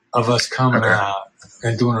of us coming out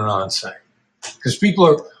and doing an on-site? Because people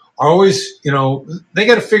are always, they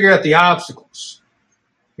got to figure out the obstacles.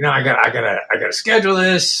 I gotta schedule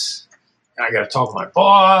this. And I got to talk to my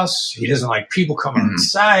boss. He doesn't like people coming on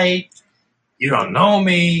site. You don't know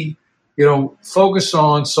me. Focus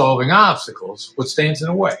on solving obstacles. What stands in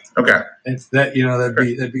the way? Okay. And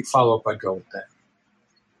that'd be follow up. I'd go with that.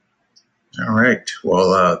 All right.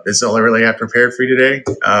 Well, this is all I really have prepared for you today.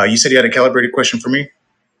 You said you had a calibrated question for me?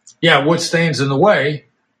 Yeah. What stands in the way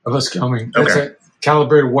of us coming? That's Okay. a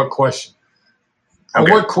calibrated what question? Okay.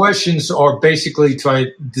 What questions are basically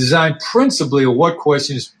designed principally, or what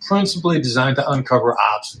question is principally designed to uncover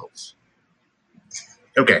obstacles?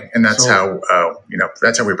 Okay. And that's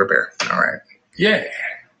that's how we prepare. All right. Yeah.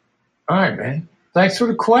 All right, man. Thanks for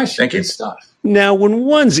the question. Thank you. Good stuff. Now, when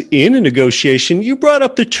one's in a negotiation, you brought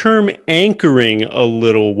up the term anchoring a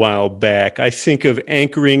little while back. I think of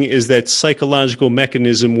anchoring as that psychological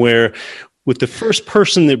mechanism where with the first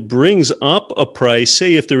person that brings up a price,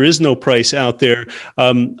 say if there is no price out there,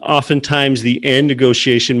 oftentimes the end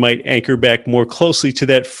negotiation might anchor back more closely to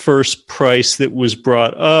that first price that was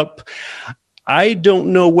brought up. I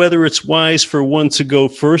don't know whether it's wise for one to go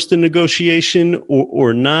first in negotiation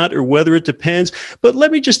or not, or whether it depends. But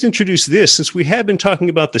let me just introduce this, since we have been talking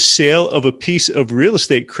about the sale of a piece of real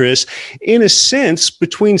estate, Chris. In a sense,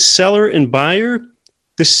 between seller and buyer,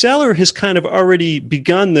 the seller has kind of already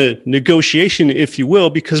begun the negotiation, if you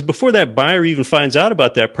will, because before that buyer even finds out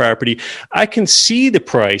about that property, I can see the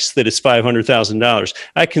price that it's $500,000.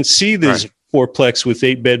 I can see this fourplex with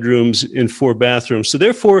 8 bedrooms and 4 bathrooms. So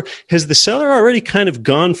therefore, has the seller already kind of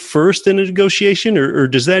gone first in a negotiation, or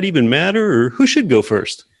does that even matter, or who should go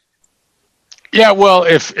first? Yeah, well,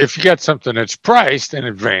 if you got something that's priced in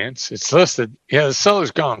advance, it's listed, the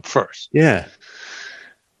seller's gone first. Yeah.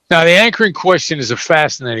 Now, the anchoring question is a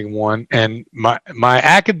fascinating one, and my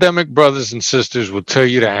academic brothers and sisters will tell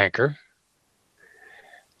you to anchor,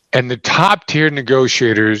 and the top-tier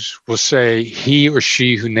negotiators will say he or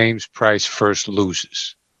she who names price first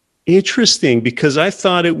loses. Interesting, because I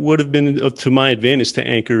thought it would have been to my advantage to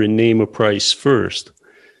anchor and name a price first.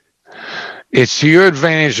 It's to your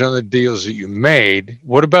advantage on the deals that you made.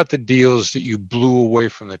 What about the deals that you blew away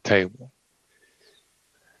from the table?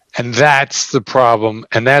 And that's the problem,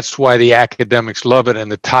 and that's why the academics love it,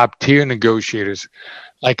 and the top-tier negotiators.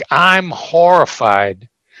 Like, I'm horrified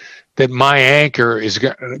that my anchor is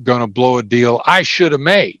going to blow a deal I should have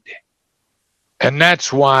made. And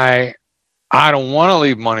that's why I don't want to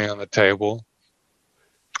leave money on the table.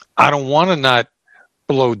 I don't want to not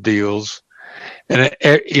blow deals. And,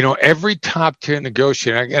 every top-tier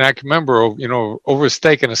negotiator, and I can remember, over a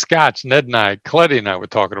steak and a scotch, Cleddy and I were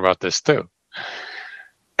talking about this too.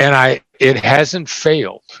 And it hasn't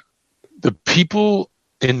failed. The people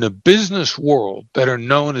in the business world that are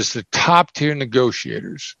known as the top-tier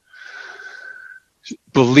negotiators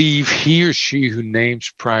believe he or she who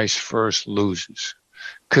names price first loses.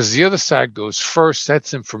 Because the other side goes first,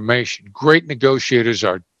 that's information. Great negotiators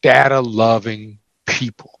are data-loving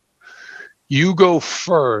people. You go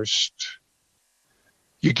first,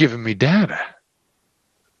 you're giving me data.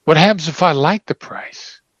 What happens if I like the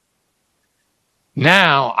price?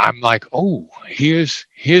 Now I'm like, oh, here's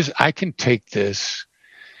I can take this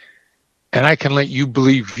and I can let you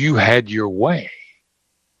believe you had your way.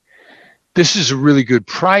 This is a really good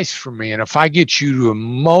price for me. And if I get you to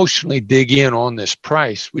emotionally dig in on this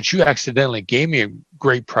price, which you accidentally gave me a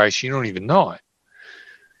great price, you don't even know it,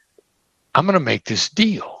 I'm going to make this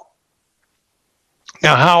deal.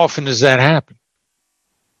 Now, how often does that happen?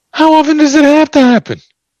 How often does it have to happen?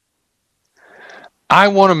 I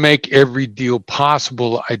want to make every deal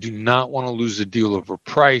possible. I do not want to lose a deal over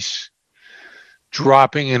price.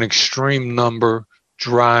 Dropping an extreme number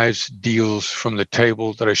drives deals from the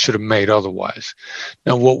table that I should have made otherwise.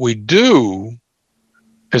 Now, what we do,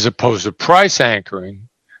 as opposed to price anchoring,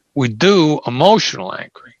 we do emotional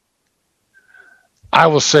anchoring. I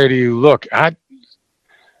will say to you, look, I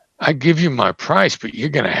give you my price, but you're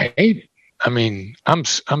going to hate it. I mean,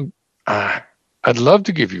 I'd love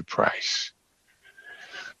to give you price,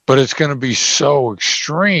 but it's going to be so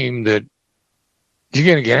extreme that you're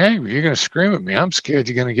going to get angry. You're going to scream at me. I'm scared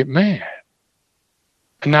you're going to get mad.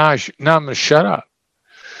 And now I'm going to shut up.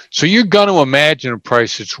 So you're going to imagine a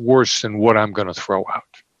price that's worse than what I'm going to throw out.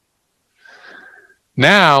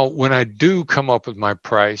 Now, when I do come up with my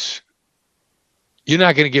price, you're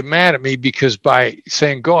not going to get mad at me, because by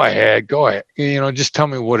saying, go ahead, just tell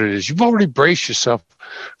me what it is. You've already braced yourself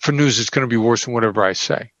for news that's going to be worse than whatever I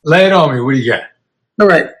say. Lay it on me. What do you got? All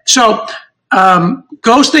right. So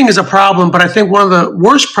ghosting is a problem, but I think one of the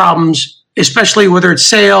worst problems, especially whether it's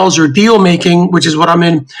sales or deal making, which is what I'm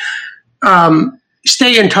in,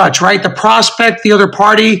 stay in touch, right? The prospect, the other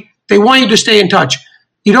party, they want you to stay in touch.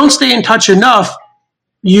 You don't stay in touch enough,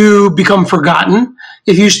 you become forgotten.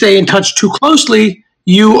 If you stay in touch too closely,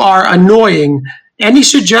 you are annoying. Any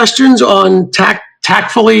suggestions on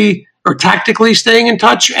tactfully or tactically staying in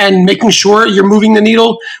touch and making sure you're moving the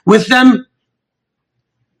needle with them?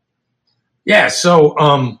 Yeah.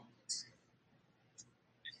 So,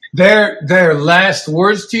 their last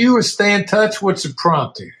words to you is stay in touch. What's the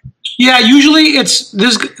prompt here? Yeah, usually it's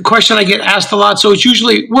this question I get asked a lot. So it's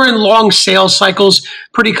usually we're in long sales cycles,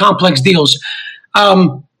 pretty complex deals.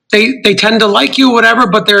 They tend to like you, whatever,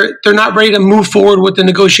 but they're not ready to move forward with the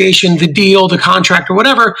negotiation, the deal, the contract, or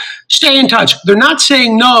whatever. Stay in touch. They're not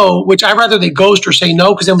saying no, which I'd rather they ghost or say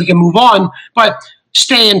no because then we can move on. But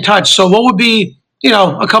stay in touch. So what would be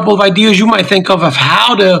a couple of ideas you might think of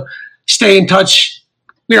how to stay in touch?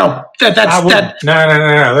 No. Let's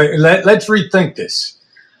rethink this.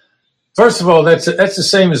 First of all, that's the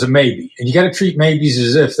same as a maybe, and you got to treat maybes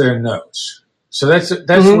as if they're no's. So that's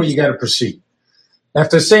the way you got to proceed. Now, if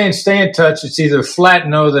they're saying stay in touch, it's either a flat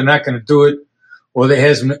no, they're not going to do it, or they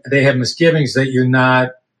have misgivings that you're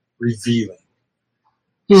not revealing.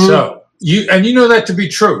 So you know that to be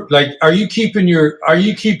true. Like, are you keeping your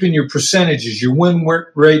percentages, your win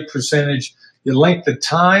rate percentage, your length of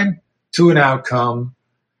time to an outcome,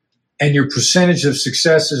 and your percentage of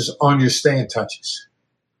successes on your stay in touches?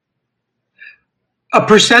 A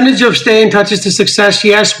percentage of stay in touches to success,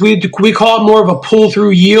 yes. We call it more of a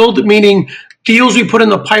pull-through yield, meaning deals we put in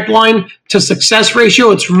the pipeline to success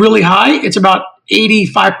ratio, it's really high. It's about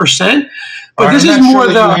 85%. But this is more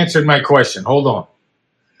you answered my question. Hold on.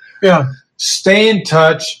 Yeah. Stay in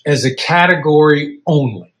touch as a category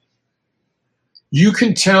only. You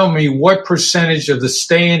can tell me what percentage of the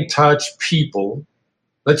stay in touch people,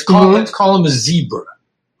 let's call them a zebra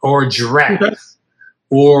or a giraffe.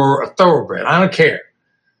 Or a thoroughbred. I don't care.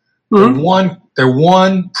 They're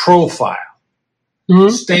one profile.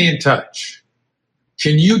 Stay in touch.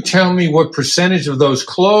 Can you tell me what percentage of those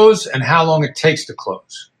close and how long it takes to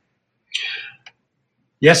close?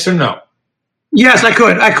 Yes or no? Yes, I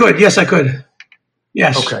could. Yes, I could.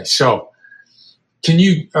 Yes. Okay. So can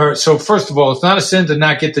you? So first of all, it's not a sin to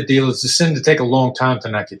not get the deal. It's a sin to take a long time to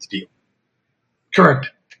not get the deal.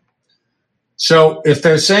 Correct. So if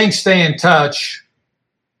they're saying stay in touch,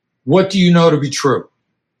 what do you know to be true?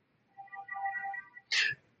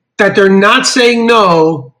 That they're not saying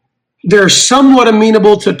no, they're somewhat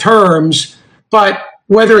amenable to terms, but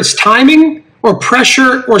whether it's timing or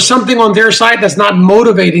pressure or something on their side that's not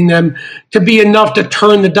motivating them to be enough to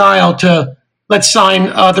turn the dial to let's sign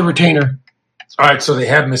the retainer. All right, so they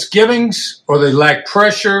have misgivings or they lack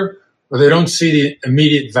pressure or they don't see the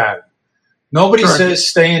immediate value. Nobody says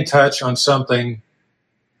stay in touch on something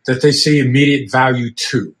that they see immediate value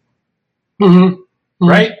to.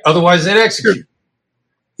 Right? Otherwise, they'd execute.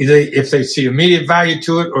 Either if they see immediate value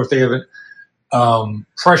to it or if they have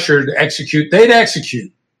pressure to execute, they'd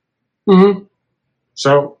execute.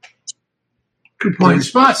 So good point. The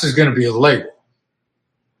response is going to be a label.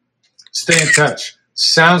 Stay in touch.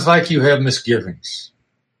 Sounds like you have misgivings.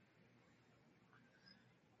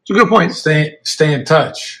 It's a good point. Stay in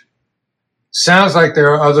touch. Sounds like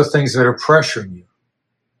there are other things that are pressuring you.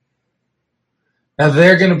 Now,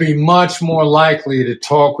 they're going to be much more likely to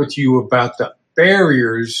talk with you about the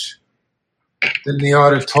barriers than they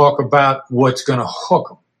are to talk about what's going to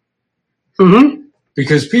hook them.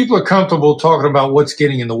 Because people are comfortable talking about what's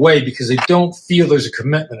getting in the way because they don't feel there's a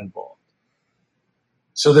commitment involved.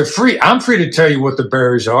 So they're free. I'm free to tell you what the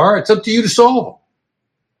barriers are. It's up to you to solve them.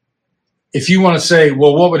 If you want to say,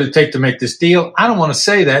 well, what would it take to make this deal? I don't want to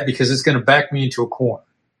say that because it's going to back me into a corner.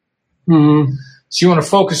 So you want to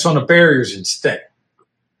focus on the barriers instead.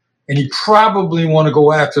 And you probably want to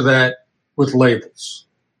go after that with labels.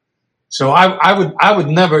 So I would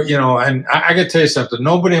never, and I got to tell you something.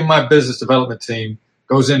 Nobody in my business development team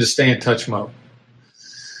goes into stay in touch mode.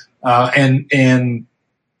 And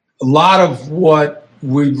a lot of what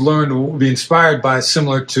we've learned will be inspired by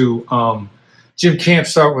similar to Jim Camp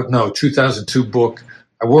Start With No, 2002 book.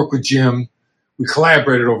 I worked with Jim. We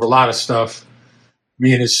collaborated over a lot of stuff.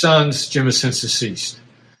 Me and his sons. Jim has since deceased.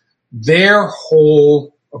 Their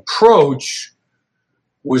whole approach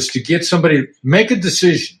was to get somebody to make a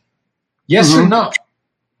decision, yes or no.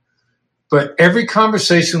 But every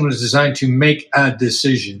conversation was designed to make a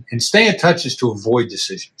decision, and stay in touch is to avoid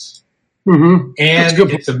decisions. And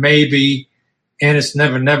it's a maybe, and it's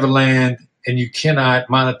never land, and you cannot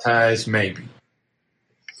monetize maybe.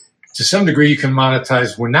 to some degree, you can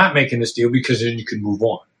monetize, we're not making this deal, because then you can move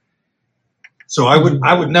on. So I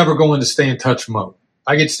would never go into stay in touch mode.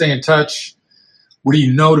 I get stay in touch. What do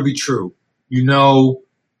you know to be true? You know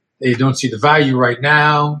they don't see the value right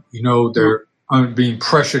now. You know they're being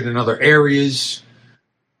pressured in other areas.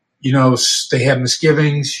 You know they have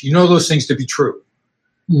misgivings. You know those things to be true.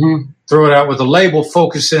 Mm-hmm. Throw it out with a label,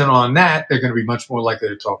 focus in on that. They're going to be much more likely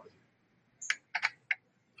to talk with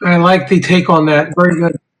you. I like the take on that. Very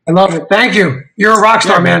good. I love it. Thank you. You're a rock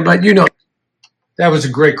star, man, but you know. That was a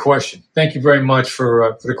great question. Thank you very much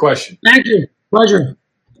for the question. Thank you. Pleasure.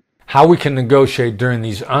 How we can negotiate during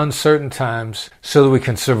these uncertain times so that we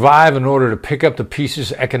can survive in order to pick up the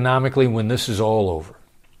pieces economically when this is all over.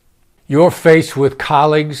 You're faced with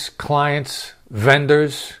colleagues, clients,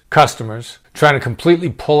 vendors, customers trying to completely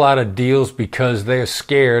pull out of deals because they're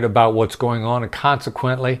scared about what's going on, and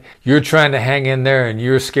consequently, you're trying to hang in there and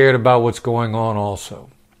you're scared about what's going on also.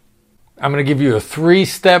 I'm going to give you a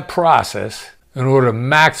 3-step process in order to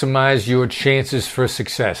maximize your chances for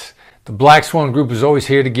success. The Black Swan Group is always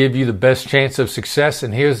here to give you the best chance of success,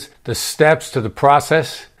 and here's the steps to the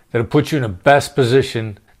process that'll put you in the best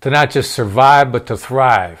position to not just survive, but to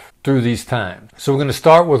thrive through these times. So we're going to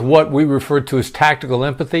start with what we refer to as tactical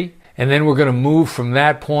empathy, and then we're going to move from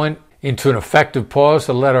that point into an effective pause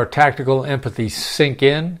to let our tactical empathy sink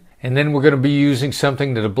in, and then we're going to be using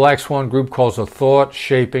something that the Black Swan Group calls a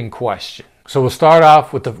thought-shaping question. So we'll start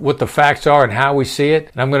off with what the facts are and how we see it.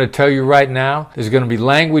 And I'm going to tell you right now, there's going to be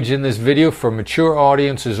language in this video for mature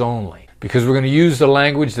audiences only, because we're going to use the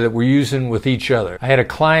language that we're using with each other. I had a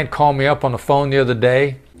client call me up on the phone the other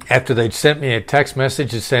day after they'd sent me a text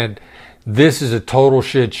message that said, "This is a total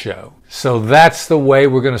shit show." So that's the way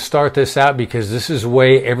we're going to start this out, because this is the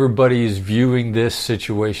way everybody is viewing this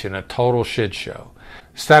situation, a total shit show.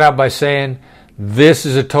 Start out by saying, "This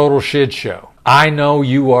is a total shit show. I know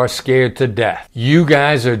you are scared to death. You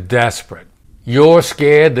guys are desperate. You're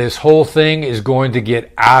scared this whole thing is going to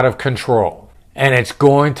get out of control, and it's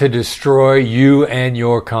going to destroy you and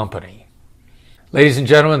your company." Ladies and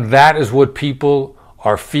gentlemen, that is what people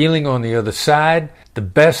are feeling on the other side. The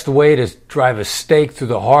best way to drive a stake through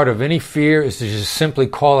the heart of any fear is to just simply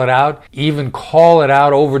call it out. Even call it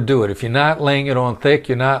out, overdo it. If you're not laying it on thick,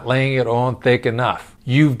 you're not laying it on thick enough.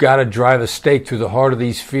 You've got to drive a stake through the heart of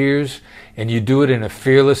these fears, and you do it in a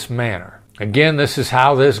fearless manner. Again, this is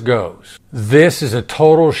how this goes. This is a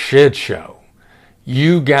total shit show.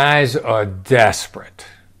 You guys are desperate.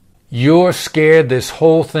 You're scared this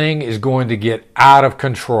whole thing is going to get out of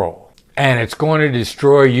control, and it's going to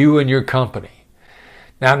destroy you and your company.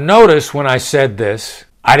 Now notice when I said this,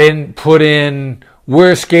 I didn't put in,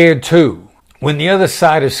 "We're scared too." When the other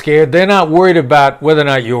side is scared, they're not worried about whether or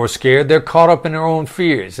not you're scared. They're caught up in their own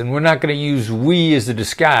fears. And we're not going to use "we" as a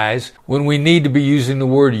disguise when we need to be using the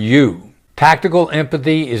word "you." Tactical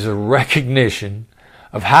empathy is a recognition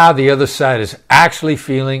of how the other side is actually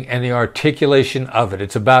feeling and the articulation of it.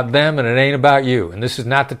 It's about them and it ain't about you. And this is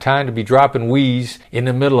not the time to be dropping "we's" in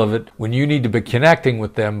the middle of it when you need to be connecting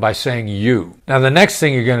with them by saying "you." Now, the next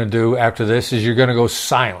thing you're going to do after this is you're going to go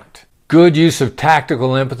silent. Good use of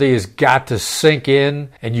tactical empathy has got to sink in,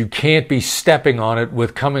 and you can't be stepping on it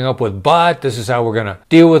with coming up with "but," this is how we're going to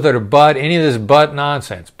deal with it, or "but," any of this "but"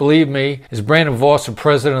 nonsense. Believe me, as Brandon Voss, the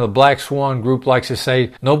president of the Black Swan Group, likes to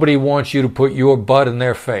say, nobody wants you to put your butt in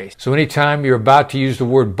their face. So anytime you're about to use the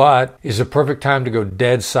word "but" is the perfect time to go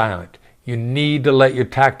dead silent. You need to let your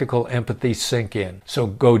tactical empathy sink in. So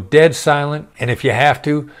go dead silent, and if you have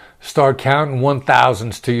to, start counting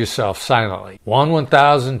 1,000s to yourself silently. 1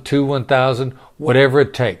 1,000, 2 1,000, whatever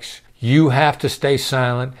it takes. You have to stay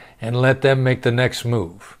silent and let them make the next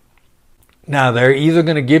move. Now, they're either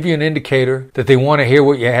going to give you an indicator that they want to hear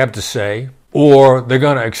what you have to say, or they're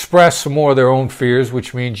going to express some more of their own fears,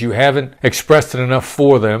 which means you haven't expressed it enough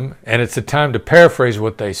for them, and it's the time to paraphrase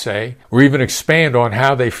what they say, or even expand on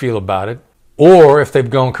how they feel about it. Or if they've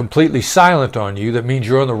gone completely silent on you, that means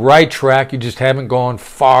you're on the right track, you just haven't gone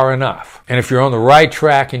far enough. And if you're on the right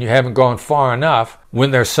track and you haven't gone far enough,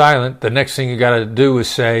 when they're silent, the next thing you got to do is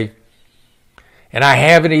say, "And I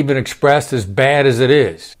haven't even expressed as bad as it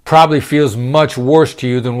is. Probably feels much worse to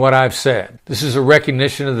you than what I've said." This is a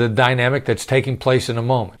recognition of the dynamic that's taking place in a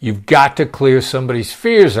moment. You've got to clear somebody's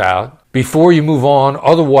fears out before you move on.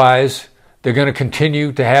 Otherwise, they're going to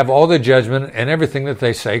continue to have all their judgment and everything that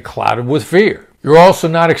they say clouded with fear. You're also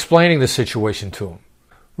not explaining the situation to them.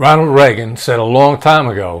 Ronald Reagan said a long time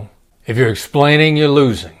ago, if you're explaining, you're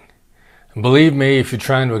losing. And believe me, if you're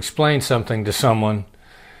trying to explain something to someone,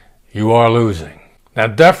 you are losing. Now,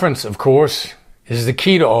 deference, of course, is the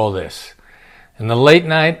key to all this. And the late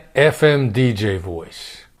night FM DJ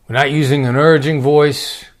voice. We're not using an urging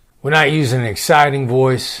voice. We're not using an exciting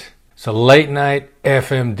voice. It's a late night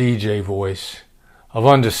FM DJ voice of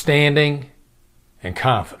understanding and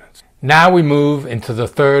confidence. Now we move into the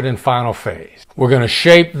third and final phase. We're going to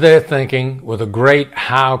shape their thinking with a great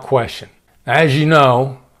how question. Now, as you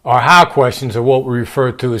know, our how questions are what we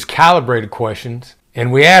refer to as calibrated questions,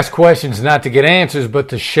 and we ask questions not to get answers but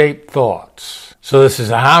to shape thoughts. So this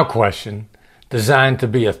is a how question designed to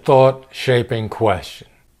be a thought-shaping question.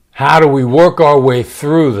 How do we work our way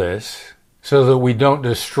through this so that we don't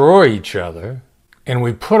destroy each other and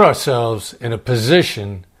we put ourselves in a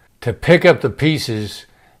position to pick up the pieces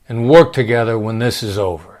and work together when this is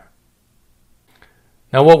over?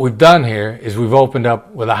 Now what we've done here is we've opened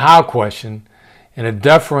up with a how question in a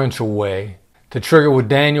deferential way to trigger what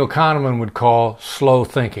Daniel Kahneman would call slow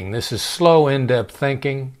thinking. This is slow, in-depth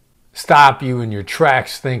thinking, stop you in your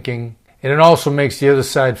tracks thinking, and it also makes the other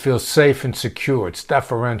side feel safe and secure. It's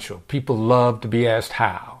deferential. People love to be asked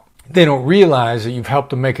how. They don't realize that you've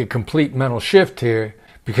helped them make a complete mental shift here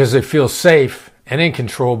because they feel safe and in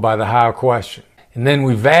control by the how question. And then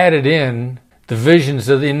we've added in the visions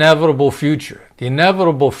of the inevitable future. The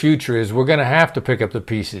inevitable future is we're going to have to pick up the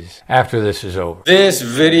pieces after this is over. This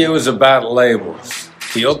video is about labels,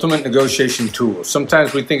 the ultimate negotiation tool.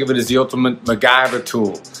 Sometimes we think of it as the ultimate MacGyver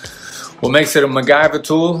tool. What makes it a MacGyver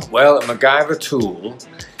tool? Well, a MacGyver tool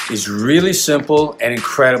is really simple and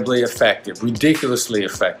incredibly effective, ridiculously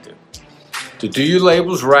effective. To do your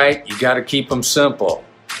labels right, you got to keep them simple.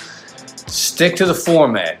 Stick to the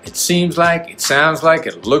format. It seems like, it sounds like,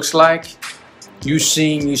 it looks like. You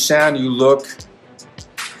seem, you sound, you look.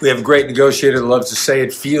 We have a great negotiator that loves to say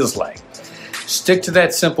it feels like. Stick to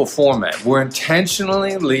that simple format. We're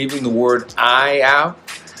intentionally leaving the word I out.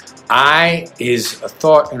 I is a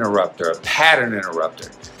thought interrupter, a pattern interrupter.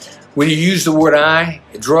 When you use the word I,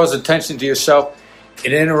 it draws attention to yourself.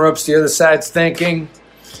 It interrupts the other side's thinking,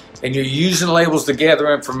 and you're using labels to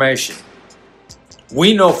gather information.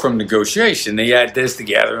 We know from negotiation that you add this to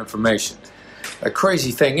gather information. The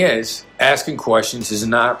crazy thing is, asking questions is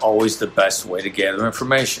not always the best way to gather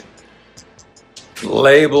information.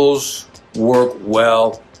 Labels work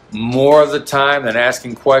well more of the time than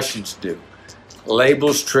asking questions do.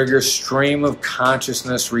 Labels trigger stream of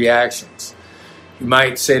consciousness reactions. You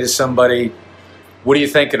might say to somebody, "What are you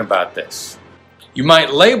thinking about this?" You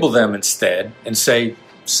might label them instead and say,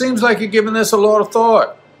 "Seems like you're giving this a lot of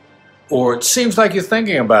thought." Or, "It seems like you're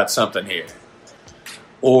thinking about something here."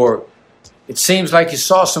 Or, "It seems like you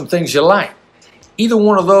saw some things you like." Either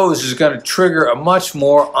one of those is going to trigger a much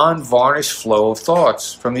more unvarnished flow of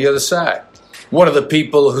thoughts from the other side. One of the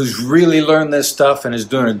people who's really learned this stuff and is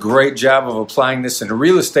doing a great job of applying this in the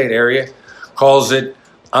real estate area calls it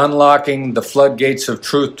unlocking the floodgates of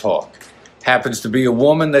truth talk. Happens to be a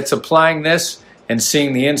woman that's applying this and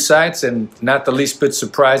seeing the insights, and not the least bit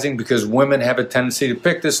surprising because women have a tendency to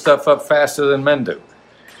pick this stuff up faster than men do.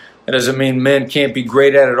 That doesn't mean men can't be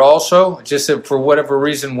great at it also, just that for whatever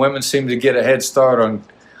reason women seem to get a head start on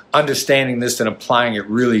understanding this and applying it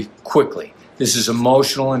really quickly. This is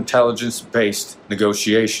emotional intelligence-based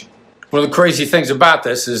negotiation. One of the crazy things about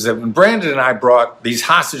this is that when Brandon and I brought these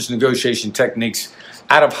hostage negotiation techniques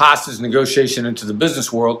out of hostage negotiation into the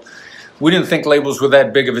business world, we didn't think labels were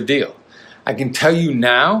that big of a deal. I can tell you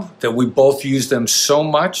now that we both use them so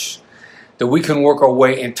much that we can work our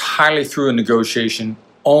way entirely through a negotiation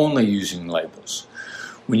only using labels.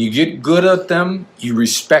 When you get good at them, you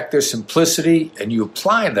respect their simplicity, and you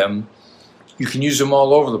apply them, you can use them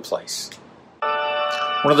all over the place.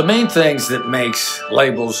 One of the main things that makes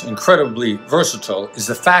labels incredibly versatile is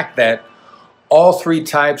the fact that all three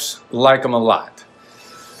types like them a lot.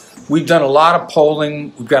 We've done a lot of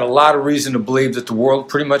polling. We've got a lot of reason to believe that the world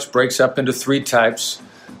pretty much breaks up into three types: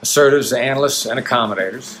 assertives, analysts, and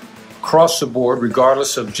accommodators, across the board,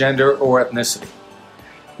 regardless of gender or ethnicity.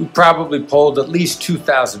 We probably polled at least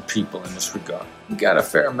 2,000 people in this regard. We got a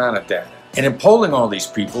fair amount of data. And in polling all these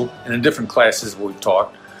people, and in different classes we've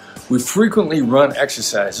taught, we frequently run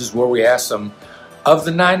exercises where we ask them, of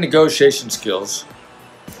the 9 negotiation skills,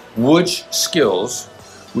 which skills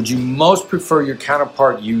would you most prefer your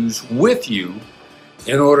counterpart use with you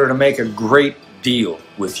in order to make a great deal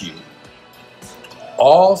with you?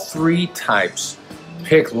 All three types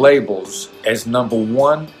pick labels as number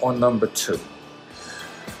 1 or number 2.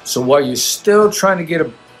 So while you're still trying to get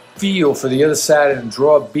a feel for the other side and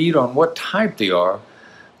draw a bead on what type they are,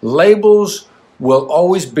 labels will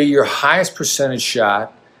always be your highest percentage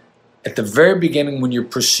shot at the very beginning when you're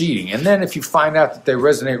proceeding. And then if you find out that they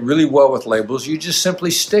resonate really well with labels, you just simply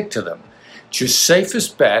stick to them. It's your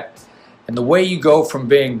safest bet, and the way you go from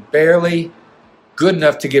being barely good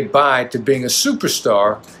enough to get by to being a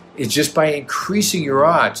superstar is just by increasing your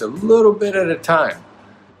odds a little bit at a time.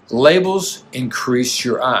 Labels increase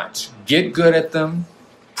your odds. Get good at them.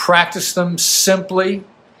 Practice them simply.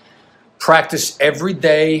 Practice every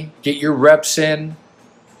day. Get your reps in,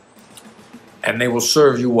 and they will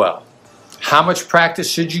serve you well. How much practice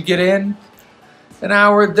should you get in? An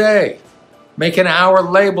hour a day. Make an hour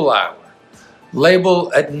label hour.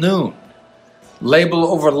 Label at noon. Label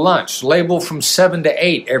over lunch. Label from 7 to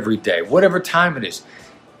 8 every day, whatever time it is.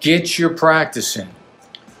 Get your practice in.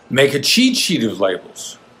 Make a cheat sheet of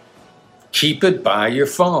labels. Keep it by your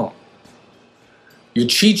phone. Your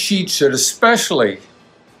cheat sheet should especially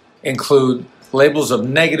include labels of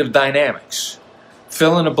negative dynamics.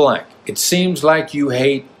 Fill in a blank. It seems like you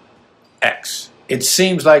hate X. It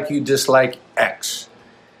seems like you dislike X.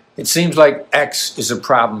 It seems like X is a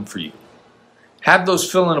problem for you. Have those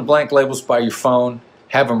fill in a blank labels by your phone.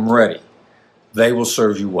 Have them ready. They will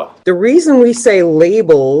serve you well. The reason we say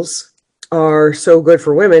labels are so good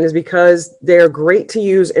for women is because they're great to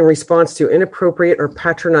use in response to inappropriate or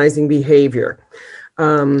patronizing behavior.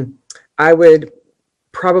 I would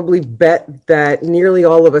probably bet that nearly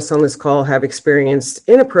all of us on this call have experienced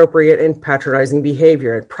inappropriate and patronizing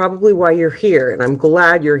behavior, and probably why you're here, and I'm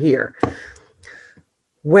glad you're here.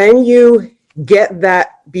 When you get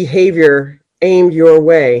that behavior aimed your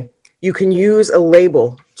way, you can use a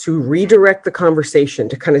label to redirect the conversation,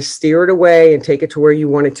 to kind of steer it away and take it to where you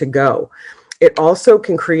want it to go. It also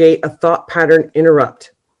can create a thought pattern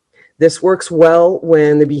interrupt. This works well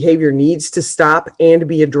when the behavior needs to stop and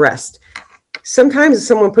be addressed. Sometimes if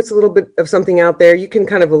someone puts a little bit of something out there, you can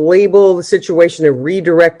kind of label the situation and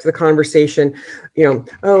redirect the conversation. You know,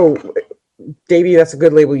 oh, Davey, that's a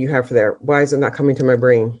good label you have for there. Why is it not coming to my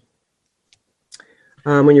brain?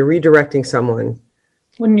 When you're redirecting someone.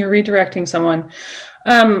 When you're redirecting someone.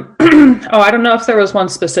 Oh, I don't know if there was one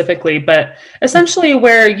specifically, but essentially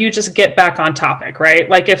where you just get back on topic, right?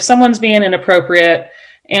 Like if someone's being inappropriate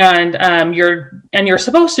and you're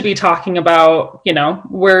supposed to be talking about, you know,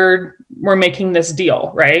 we're making this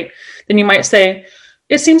deal, right? Then you might say,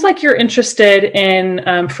 it seems like you're interested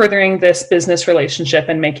in furthering this business relationship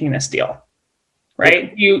and making this deal,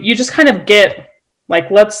 right? You just kind of get like,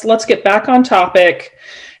 let's get back on topic.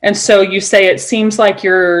 And so you say, it seems like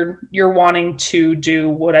you're wanting to do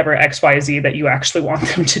whatever XYZ that you actually want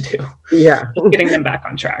them to do. Yeah. Getting them back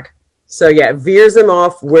on track. So yeah, it veers them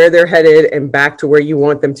off where they're headed and back to where you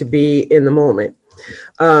want them to be in the moment.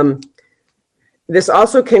 This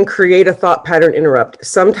also can create a thought pattern interrupt.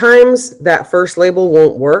 Sometimes that first label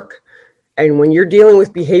won't work. And when you're dealing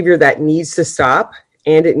with behavior that needs to stop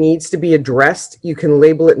and it needs to be addressed, you can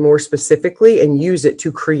label it more specifically and use it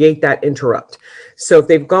to create that interrupt. So if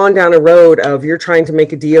they've gone down a road of you're trying to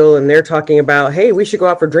make a deal and they're talking about, hey, we should go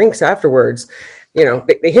out for drinks afterwards. You know,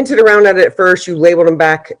 they hinted around at it at first, you labeled them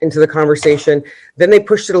back into the conversation, then they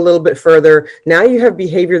pushed it a little bit further. Now you have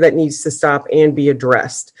behavior that needs to stop and be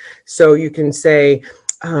addressed. So you can say,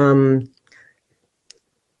 it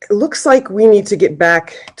looks like we need to get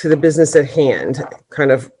back to the business at hand.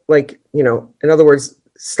 Kind of like, you know, in other words,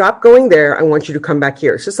 stop going there. I want you to come back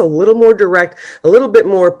here. It's just a little more direct, a little bit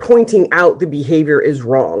more pointing out the behavior is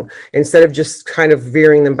wrong instead of just kind of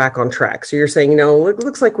veering them back on track. So you're saying, you know, it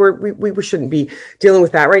looks like we shouldn't be dealing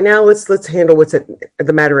with that right now. Let's handle what's at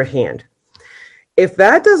the matter at hand. If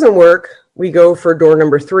that doesn't work, we go for door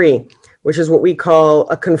number 3, which is what we call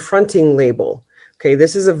a confronting label. Okay,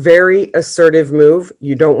 this is a very assertive move.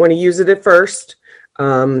 You don't want to use it at first.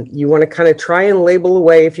 You want to kind of try and label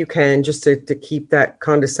away if you can, just to keep that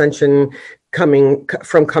condescension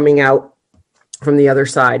coming out from the other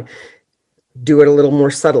side. Do it a little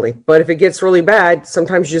more subtly. But if it gets really bad,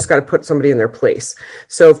 sometimes you just got to put somebody in their place.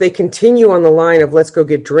 So if they continue on the line of let's go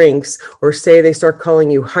get drinks, or say they start calling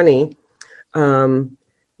you honey,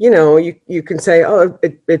 you know, you can say, oh,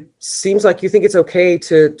 it seems like you think it's okay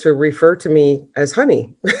to refer to me as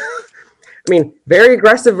honey. I mean, very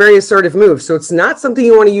aggressive, very assertive move. So it's not something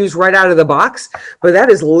you want to use right out of the box, but that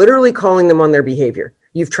is literally calling them on their behavior.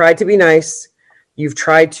 You've tried to be nice. You've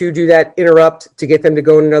tried to do that interrupt to get them to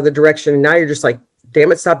go in another direction. And now you're just like,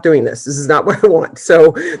 damn it, stop doing this. This is not what I want.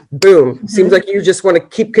 So boom, Seems like you just want to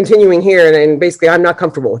keep continuing here. And basically, I'm not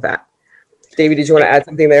comfortable with that. Davey, did you want to add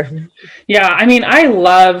something there? Yeah, I mean, I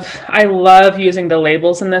love using the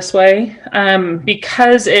labels in this way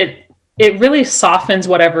because it really softens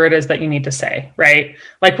whatever it is that you need to say, right?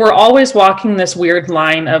 Like we're always walking this weird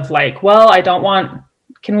line of like, well, I don't want,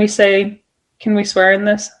 can we swear in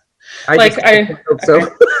this? I hope so.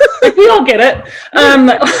 Like, we all get it.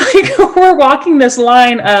 Like, we're walking this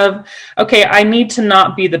line of, okay, I need to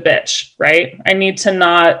not be the bitch, right? I need to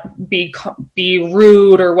not be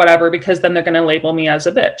rude or whatever, because then they're going to label me as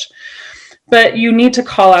a bitch. But you need to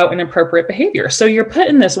call out inappropriate behavior. So you're put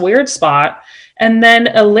in this weird spot, and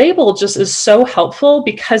then a label just is so helpful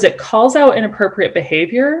because it calls out inappropriate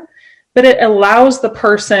behavior, but it allows the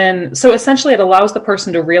person, so essentially it allows the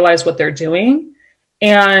person to realize what they're doing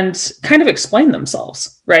and kind of explain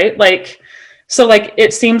themselves, right? Like, so like,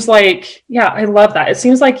 it seems like, yeah, I love that. It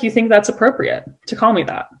seems like you think that's appropriate to call me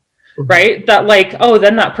that, right? That like, oh,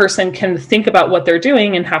 then that person can think about what they're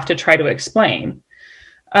doing and have to try to explain.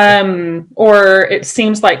 Or it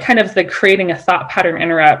seems like kind of the creating a thought pattern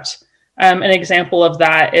interrupt. An example of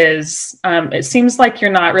that is, it seems like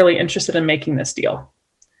you're not really interested in making this deal.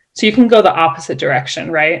 So you can go the opposite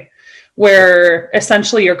direction, right? Where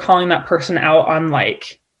essentially you're calling that person out on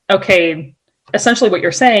like, okay, essentially what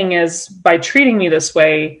you're saying is, by treating me this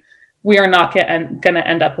way, we are not going to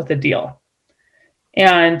end up with a deal.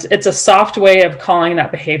 And it's a soft way of calling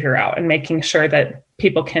that behavior out and making sure that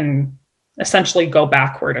people can essentially go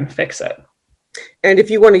backward and fix it. And if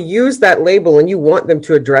you want to use that label and you want them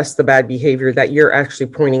to address the bad behavior that you're actually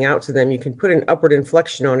pointing out to them, you can put an upward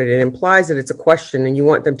inflection on it. It implies that it's a question, and you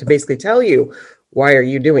want them to basically tell you, why are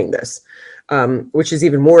you doing this? Which is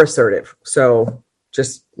even more assertive. So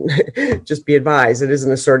just be advised, it is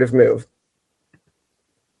an assertive move.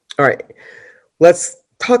 All right, let's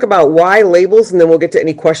talk about why labels, and then we'll get to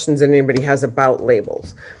any questions that anybody has about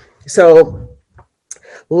labels. So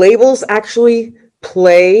labels actually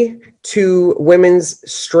play to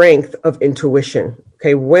women's strength of intuition.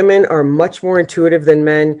 Okay, women are much more intuitive than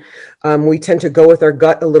men. We tend to go with our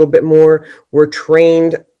gut a little bit more. We're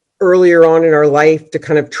trained earlier on in our life to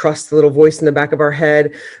kind of trust the little voice in the back of our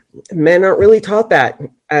head. Men aren't really taught that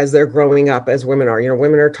as they're growing up, as women are. You know,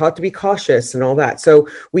 women are taught to be cautious and all that. So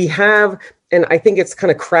we have, and I think it's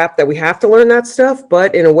kind of crap that we have to learn that stuff,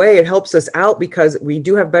 but in a way it helps us out because we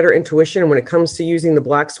do have better intuition. And when it comes to using the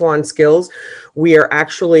black swan skills, we are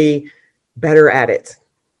actually better at it.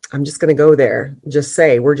 I'm just going to go there, just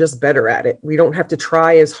say we're just better at it. We don't have to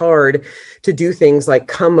try as hard to do things like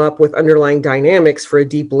come up with underlying dynamics for a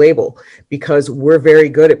deep label, because we're very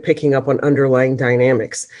good at picking up on underlying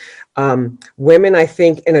dynamics. Women, I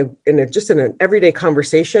think, in an everyday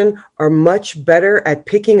conversation, are much better at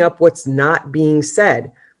picking up what's not being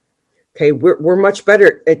said. Okay, we're much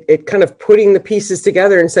better at kind of putting the pieces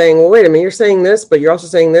together and saying, well, wait a minute, you're saying this, but you're also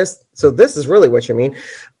saying this, so this is really what you mean.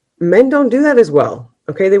 Men don't do that as well.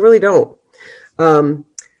 Okay, they really don't.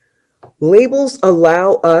 Labels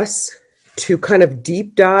allow us to kind of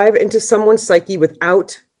deep dive into someone's psyche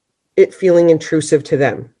without it feeling intrusive to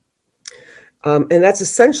them. And that's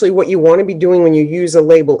essentially what you want to be doing when you use a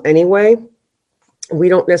label anyway. We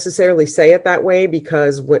don't necessarily say it that way,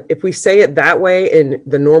 because if we say it that way in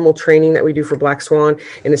the normal training that we do for Black Swan,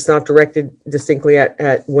 and it's not directed distinctly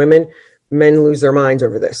at women, men lose their minds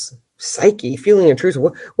over this. Psyche, feeling intrusive.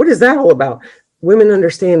 What is that all about? Women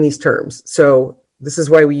understand these terms. So this is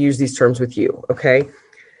why we use these terms with you, okay?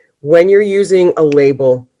 When you're using a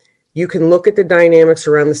label, you can look at the dynamics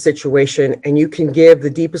around the situation and you can give the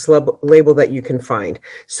deepest label that you can find.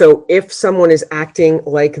 So if someone is acting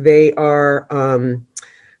like they are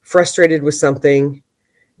frustrated with something,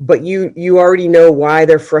 but you already know why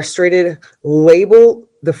they're frustrated, label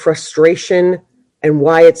the frustration and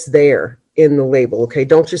why it's there in the label, okay?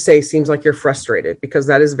 Don't just say, seems like you're frustrated, because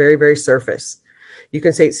that is very, very surface. You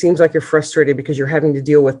can say, it seems like you're frustrated because you're having to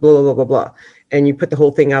deal with blah, blah, blah, blah, blah. And you put the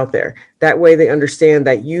whole thing out there. That way they understand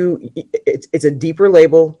that it's a deeper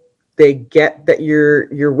label. They get that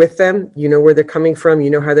you're with them. You know where they're coming from. You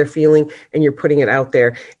know how they're feeling, and you're putting it out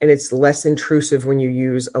there. And it's less intrusive when you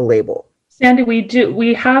use a label. Sandy,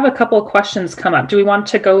 we have a couple of questions come up. Do we want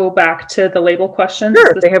to go back to the label questions?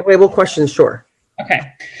 Sure, they have label questions, sure.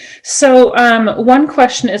 Okay. So one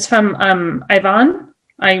question is from Ivan.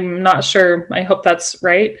 I'm not sure. I hope that's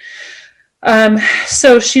right.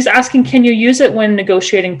 So she's asking, can you use it when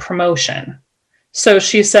negotiating promotion? So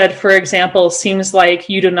she said, for example, seems like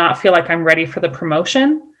you do not feel like I'm ready for the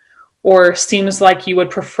promotion, or seems like you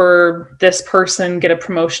would prefer this person get a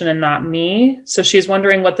promotion and not me. So she's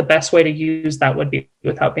wondering what the best way to use that would be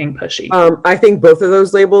without being pushy. I think both of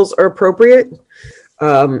those labels are appropriate.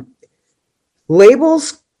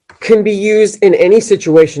 Labels can be used in any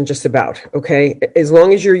situation, just about, okay? As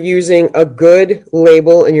long as you're using a good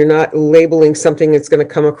label and you're not labeling something that's going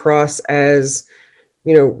to come across as,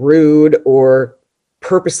 rude or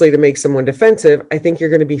purposely to make someone defensive, I think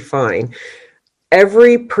you're going to be fine.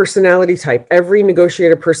 every personality type, every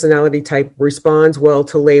negotiator personality type responds well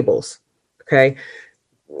to labels. Okay.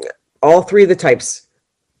 All three of the types,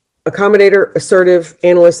 accommodator, assertive,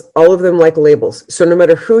 analyst, all of them like labels. So no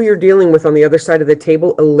matter who you're dealing with on the other side of the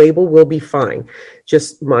table, a label will be fine.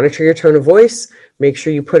 Just monitor your tone of voice. Make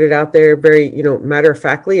sure you put it out there very, matter of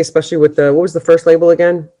factly, especially with what was the first label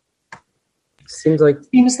again? Seems like,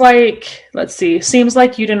 let's see. Seems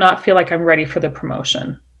like you do not feel like I'm ready for the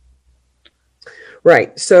promotion.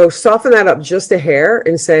 Right. So soften that up just a hair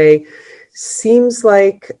and say, seems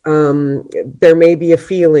like there may be a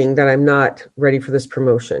feeling that I'm not ready for this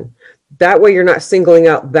promotion. That way you're not singling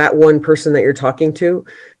out that one person that you're talking to.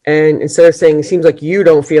 And instead of saying, it seems like you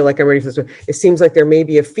don't feel like I'm ready for this, it seems like there may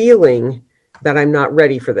be a feeling that I'm not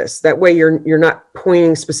ready for this. That way you're not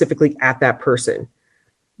pointing specifically at that person.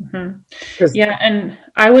 Mm-hmm. Yeah. And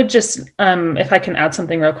I would just, if I can add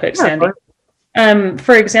something real quick, Sandy.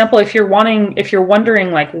 For example, if you're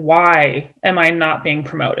wondering like, why am I not being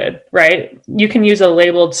promoted, right? You can use a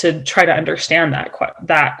label to try to understand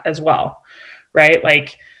that as well, right?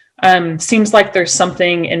 Like, seems like there's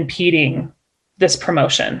something impeding this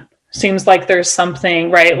promotion. Seems like there's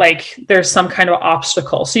something, right? Like there's some kind of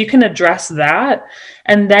obstacle. So you can address that,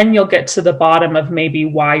 and then you'll get to the bottom of maybe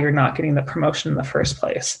why you're not getting the promotion in the first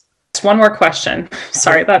place. One more question.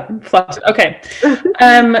 Sorry, that fluffed. Okay.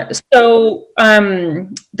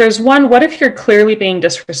 There's one, what if you're clearly being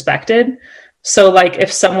disrespected? So like if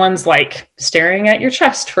someone's like staring at your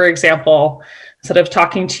chest, for example, instead of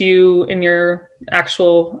talking to you in your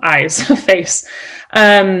actual eyes, face.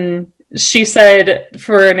 She said,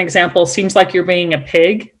 for an example, seems like you're being a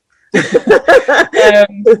pig. Is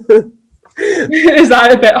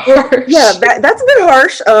that a bit harsh? Yeah, that's a bit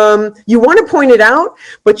harsh. You want to point it out,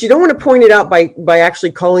 but you don't want to point it out by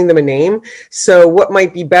actually calling them a name. So what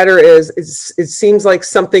might be better is it seems like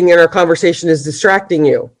something in our conversation is distracting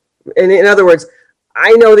you. And in other words,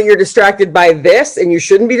 I know that you're distracted by this and you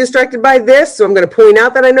shouldn't be distracted by this. So I'm going to point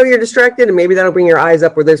out that I know you're distracted, and maybe that'll bring your eyes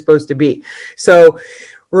up where they're supposed to be. So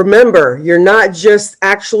remember, you're not just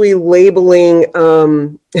actually labeling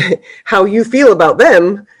how you feel about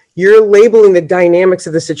them. You're labeling the dynamics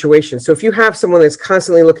of the situation. So if you have someone that's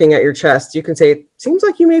constantly looking at your chest, you can say, it seems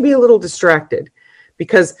like you may be a little distracted.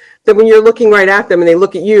 Because then when you're looking right at them and they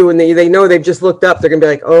look at you and they know they've just looked up, they're going to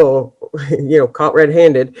be like, oh, caught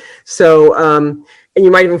red-handed. So, and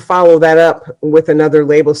you might even follow that up with another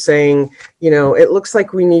label saying, it looks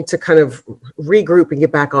like we need to kind of regroup and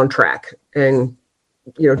get back on track and,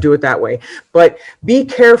 do it that way. But be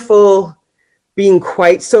careful being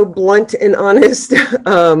quite so blunt and honest.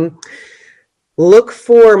 Look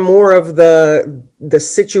for more of the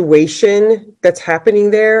situation that's happening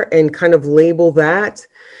there and kind of label that.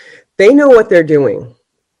 They know what they're doing.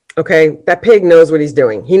 Okay, that pig knows what he's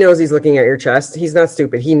doing. He knows he's looking at your chest. He's not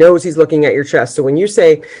stupid. He knows he's looking at your chest. So when you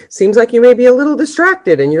say, seems like you may be a little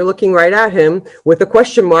distracted, and you're looking right at him with a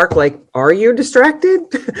question mark, like, are you distracted?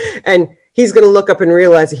 And he's going to look up and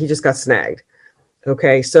realize that he just got snagged.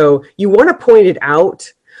 Okay, so you want to point it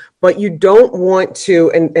out, but you don't want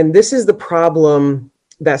to, and this is the problem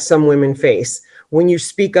that some women face. When you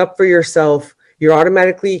speak up for yourself, you're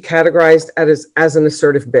automatically categorized as an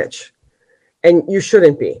assertive bitch. And you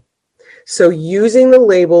shouldn't be. So using the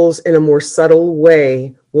labels in a more subtle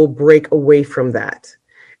way will break away from that.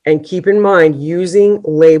 And keep in mind, using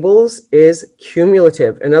labels is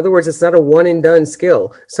cumulative. In other words, it's not a one and done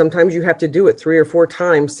skill. Sometimes you have to do it 3 or 4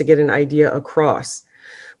 times to get an idea across.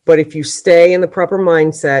 But if you stay in the proper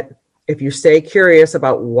mindset, if you stay curious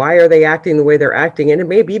about why are they acting the way they're acting, and it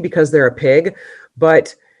may be because they're a pig,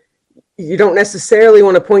 but you don't necessarily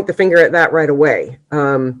want to point the finger at that right away.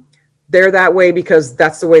 They're that way because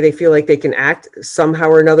that's the way they feel like they can act somehow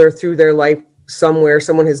or another through their life. Somewhere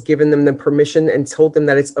someone has given them the permission and told them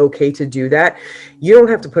that it's okay to do that. You don't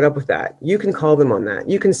have to put up with that. You can call them on that.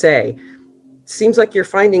 You can say, seems like you're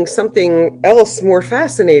finding something else more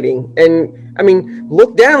fascinating. And I mean,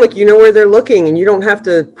 look down like you know where they're looking, and you don't have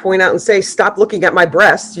to point out and say, stop looking at my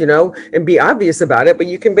breast, and be obvious about it. But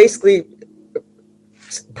you can basically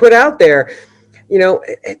put out there,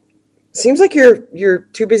 it seems like you're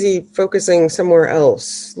too busy focusing somewhere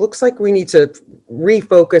else. Looks like we need to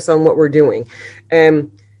refocus on what we're doing,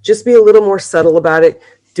 and just be a little more subtle about it.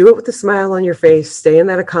 Do it with a smile on your face. Stay in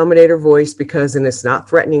that accommodator voice, because then it's not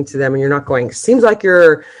threatening to them, and you're not going, seems like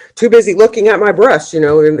you're too busy looking at my breast,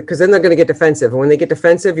 because then they're going to get defensive. And when they get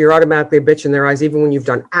defensive, you're automatically a bitch in their eyes, even when you've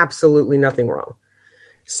done absolutely nothing wrong.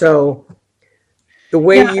 So the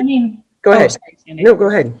way go ahead. Sorry, No, go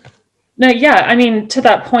ahead. No, yeah. I mean, to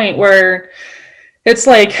that point where It's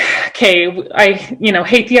like, okay, I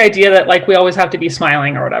hate the idea that like we always have to be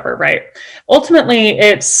smiling or whatever, right? Ultimately,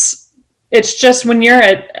 it's just when you're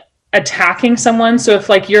attacking someone. So if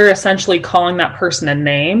like you're essentially calling that person a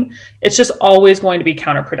name, it's just always going to be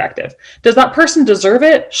counterproductive. Does that person deserve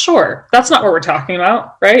it? Sure. That's not what we're talking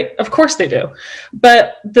about, right? Of course they do.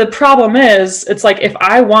 But the problem is, it's like if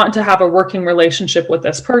I want to have a working relationship with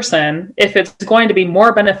this person, if it's going to be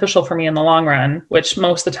more beneficial for me in the long run, which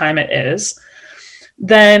most of the time it is,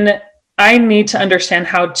 then I need to understand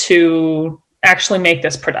how to actually make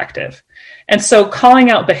this productive. And so calling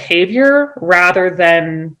out behavior rather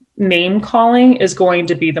than name calling is going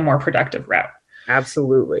to be the more productive route.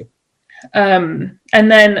 Absolutely. And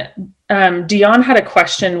then Dion had a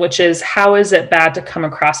question, which is, how is it bad to come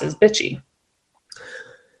across as bitchy?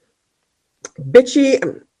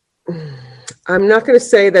 Bitchy, I'm not going to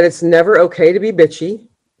say that it's never okay to be bitchy,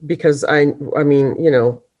 because I mean,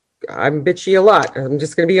 I'm bitchy a lot. I'm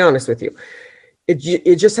just going to be honest with you.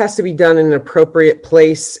 It just has to be done in an appropriate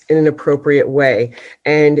place, in an appropriate way.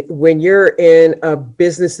 And when you're in a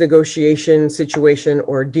business negotiation situation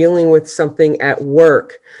or dealing with something at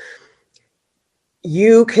work,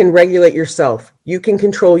 you can regulate yourself. You can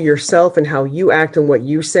control yourself and how you act and what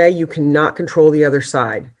you say. You cannot control the other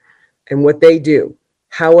side and what they do.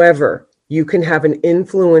 However, you can have an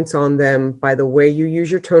influence on them by the way you use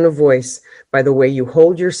your tone of voice, by the way you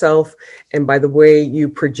hold yourself, and by the way you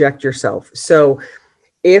project yourself. So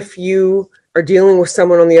if you are dealing with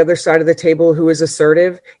someone on the other side of the table who is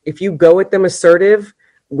assertive, if you go at them assertive,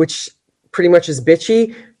 which pretty much is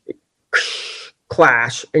bitchy,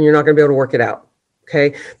 clash, and you're not going to be able to work it out.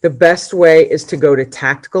 Okay. The best way is to go to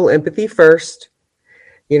tactical empathy first,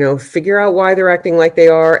 figure out why they're acting like they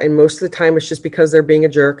are. And most of the time it's just because they're being a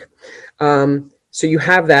jerk. So you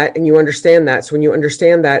have that and you understand that. So when you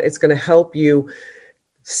understand that, it's going to help you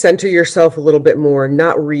center yourself a little bit more,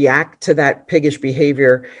 not react to that piggish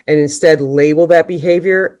behavior, and instead label that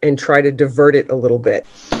behavior and try to divert it a little bit.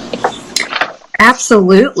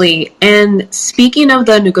 Absolutely. And speaking of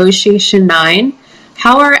the negotiation 9,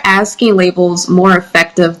 how are asking labels more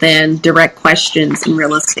effective than direct questions in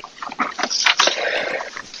real estate?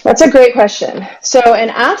 That's a great question. So an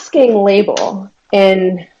asking label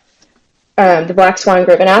in the Black Swan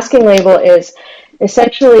Group, an asking label is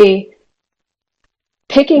essentially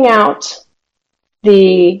picking out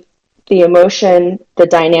the emotion, the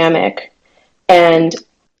dynamic, and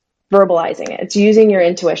verbalizing it. It's using your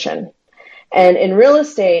intuition. And in real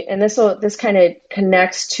estate, and this kind of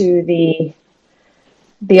connects to the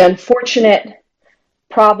unfortunate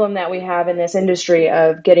problem that we have in this industry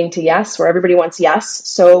of getting to yes, where everybody wants yes.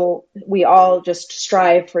 So we all just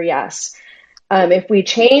strive for yes. If we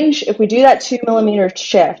do that 2 millimeter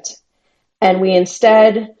shift and we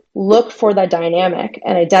instead look for the dynamic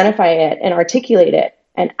and identify it and articulate it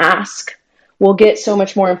and ask, we'll get so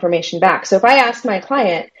much more information back. So if I ask my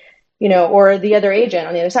client, or the other agent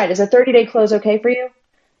on the other side, is a 30-day close okay for you?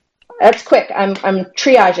 That's quick. I'm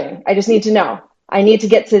triaging. I just need to know. I need to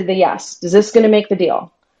get to the yes. Is this going to make the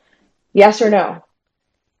deal? Yes or no?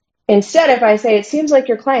 Instead, if I say, it seems like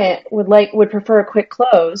your client would prefer a quick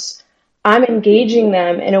close, I'm engaging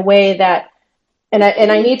them in a way that, and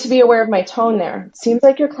I need to be aware of my tone there. It seems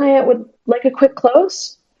like your client would like a quick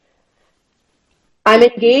close. I'm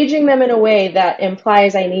engaging them in a way that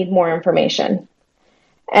implies I need more information.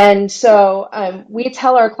 And so we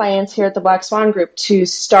tell our clients here at the Black Swan Group to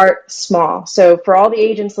start small. So for all the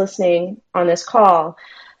agents listening on this call,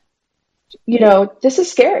 this is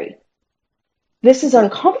scary. This is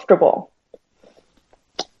uncomfortable.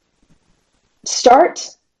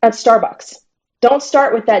 Start at Starbucks. Don't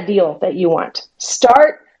start with that deal that you want.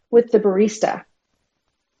 Start with the barista.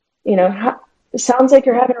 It sounds like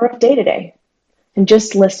you're having a rough day today. And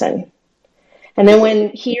just listen. And then when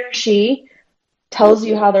he or she tells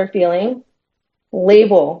you how they're feeling,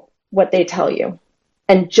 label what they tell you.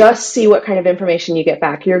 And just see what kind of information you get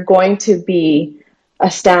back. You're going to be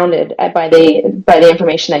astounded by the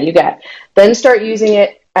information that you get. Then start using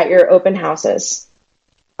it at your open houses.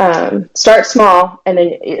 Start small, and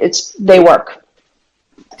then they work.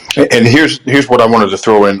 And here's what I wanted to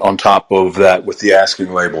throw in on top of that with the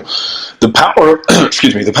asking label. The power,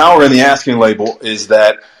 the power in the asking label is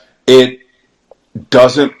that it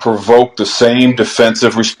doesn't provoke the same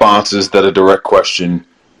defensive responses that a direct question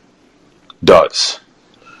does.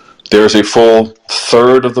 There's a full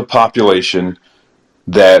third of the population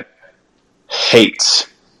that hates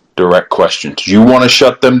direct questions. You want to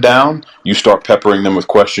shut them down, you start peppering them with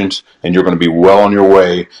questions, and you're going to be well on your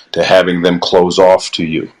way to having them close off to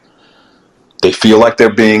you. They feel like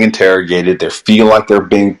they're being interrogated. They feel like they're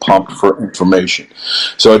being pumped for information.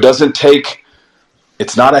 So it doesn't take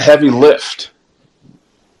it's not a heavy lift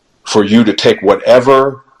for you to take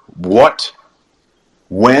whatever, what,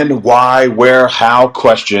 when, why, where, how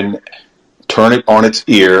question, turn it on its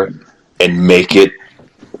ear, and make it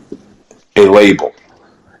a label.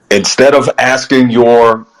 Instead of asking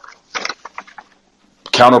your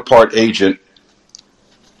counterpart agent,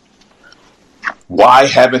 why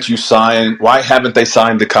haven't they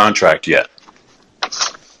signed the contract yet?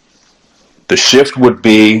 The shift would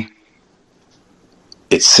be,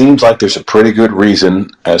 it seems like there's a pretty good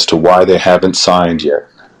reason as to why they haven't signed yet.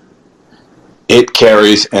 It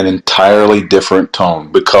carries an entirely different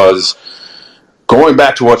tone, because going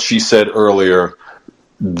back to what she said earlier,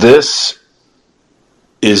 this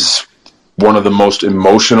is one of the most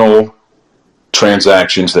emotional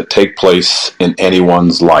transactions that take place in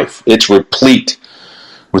anyone's life. It's replete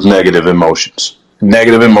with negative emotions.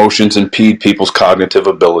 Negative emotions impede people's cognitive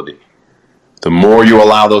ability. The more you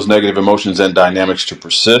allow those negative emotions and dynamics to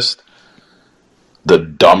persist, the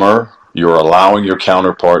dumber you're allowing your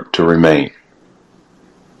counterpart to remain.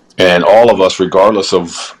 And all of us, regardless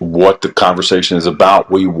of what the conversation is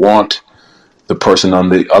about, we want the person on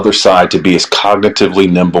the other side to be as cognitively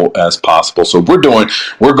nimble as possible. So we're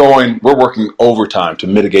working overtime to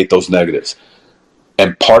mitigate those negatives.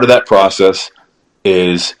 And part of that process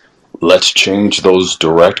is, let's change those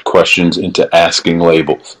direct questions into asking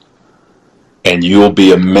labels. And you'll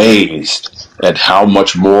be amazed at how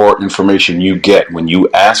much more information you get when you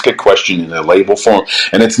ask a question in a label form.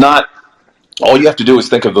 And it's not, all you have to do is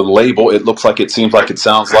think of the label. It looks like, it seems like, it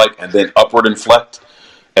sounds like, and then upward inflect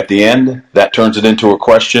at the end. That turns it into a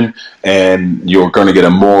question, and you're going to get a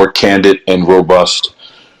more candid and robust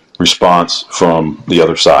response from the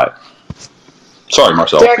other side. Sorry,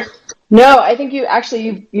 Marcel. Derek, no, I think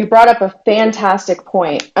you brought up a fantastic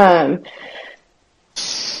point.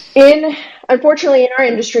 Unfortunately, in our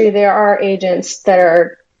industry, there are agents that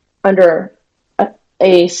are under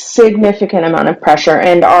a significant amount of pressure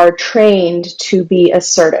and are trained to be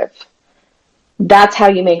assertive. That's how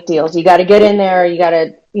you make deals. You got to get in there. You got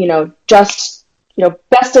to,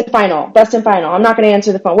 best and final. I'm not going to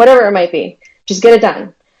answer the phone, whatever it might be. Just get it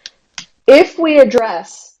done. If we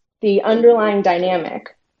address the underlying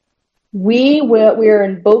dynamic, we are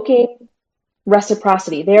invoking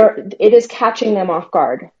reciprocity. It is catching them off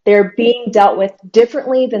guard. They're being dealt with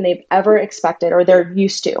differently than they've ever expected or they're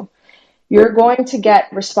used to. You're going to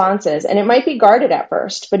get responses, and it might be guarded at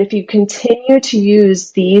first, but if you continue to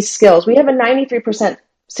use these skills, we have a 93%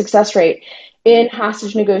 success rate in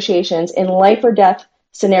hostage negotiations in life or death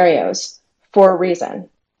scenarios for a reason.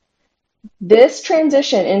 This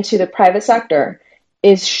transition into the private sector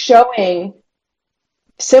is showing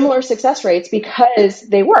similar success rates because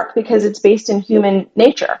they work, because it's based in human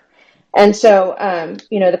nature. And so,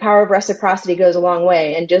 the power of reciprocity goes a long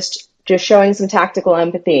way, and just showing some tactical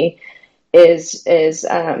empathy it's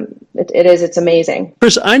amazing.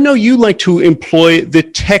 Chris, I know you like to employ the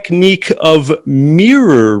technique of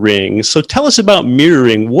mirroring. So tell us about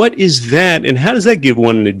mirroring. What is that, and how does that give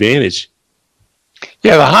one an advantage?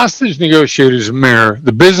 Yeah, the hostage negotiators mirror,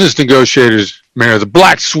 the business negotiators mirror, the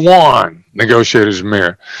black swan negotiators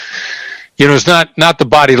mirror. It's not the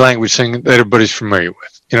body language thing that everybody's familiar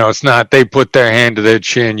with. It's not they put their hand to their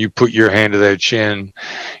chin, you put your hand to their chin.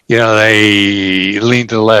 They lean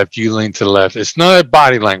to the left, you lean to the left. It's not that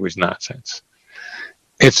body language nonsense.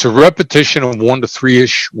 It's a repetition of 1 to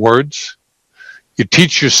 3-ish words. You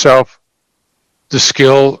teach yourself the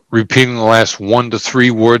skill repeating the last 1 to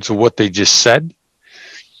 3 words of what they just said.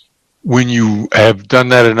 When you have done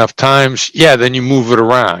that enough times, then you move it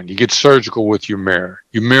around. You get surgical with your mirror.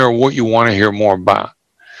 You mirror what you want to hear more about.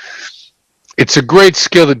 It's a great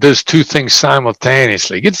skill that does 2 things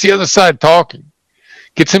simultaneously. It gets the other side talking.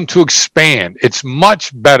 Gets them to expand. It's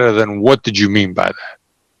much better than what did you mean by that?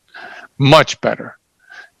 Much better.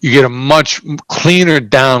 You get a much cleaner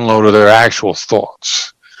download of their actual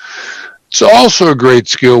thoughts. It's also a great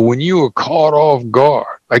skill when you are caught off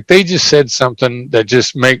guard. Like they just said something that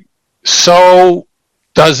just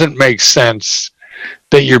doesn't make sense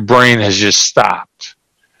that your brain has just stopped.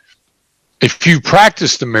 If you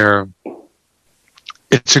practice the mirror,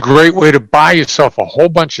 it's a great way to buy yourself a whole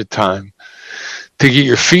bunch of time to get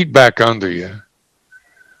your feet back under you.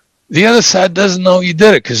 The other side doesn't know you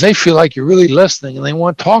did it because they feel like you're really listening and they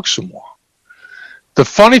want to talk some more. The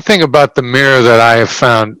funny thing about the mirror that I have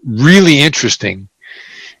found really interesting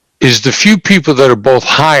is the few people that are both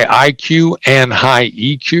high IQ and high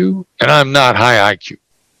EQ, and I'm not high IQ.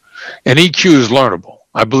 And EQ is learnable.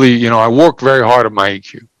 I believe, I worked very hard at my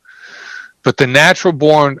EQ. But the natural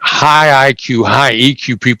born high IQ, high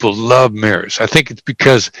EQ people love mirrors. I think it's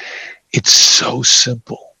because it's so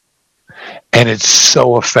simple. And it's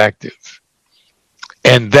so effective.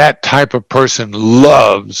 And that type of person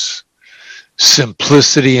loves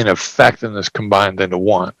simplicity and effectiveness combined into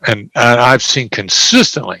one. And I've seen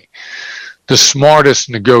consistently the smartest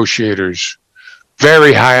negotiators,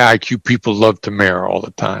 very high IQ people love to mirror all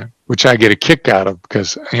the time, which I get a kick out of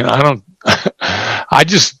because, I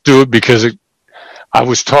just do it because I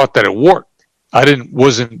was taught that it worked.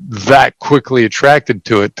 Wasn't that quickly attracted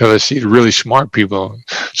to it till I see really smart people.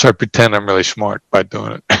 So I pretend I'm really smart by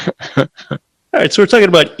doing it. All right, so we're talking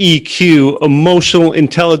about EQ, emotional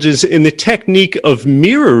intelligence, and the technique of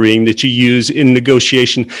mirroring that you use in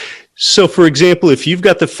negotiation. So, for example, if you've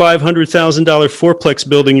got the $500,000 fourplex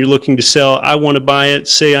building you're looking to sell, I want to buy it,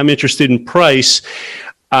 say I'm interested in price,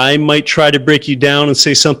 I might try to break you down and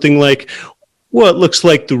say something like, well, it looks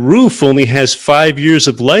like the roof only has 5 years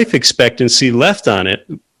of life expectancy left on it.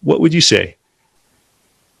 What would you say?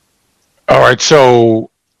 All right, so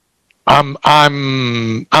I'm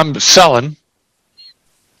selling,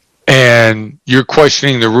 and you're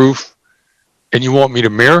questioning the roof, and you want me to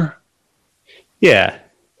mirror? Yeah.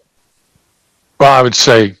 Well, I would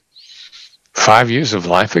say 5 years of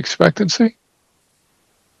life expectancy.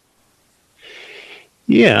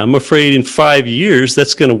 Yeah, I'm afraid in 5 years,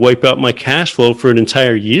 that's going to wipe out my cash flow for an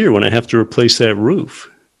entire year when I have to replace that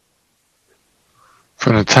roof.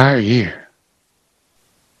 For an entire year?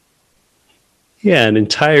 Yeah, an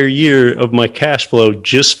entire year of my cash flow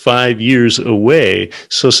just 5 years away.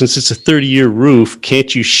 So since it's a 30-year roof,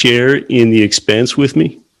 can't you share in the expense with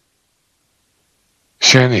me?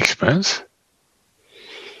 Share in the expense?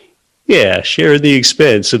 Yeah, share in the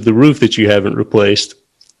expense of the roof that you haven't replaced.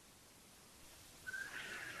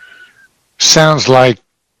 Sounds like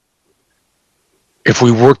if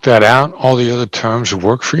we work that out, all the other terms would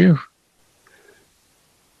work for you?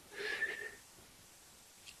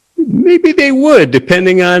 Maybe they would,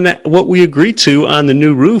 depending on what we agree to on the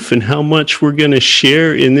new roof and how much we're going to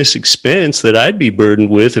share in this expense that I'd be burdened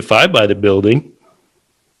with if I buy the building.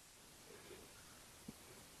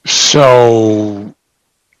 So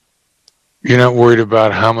you're not worried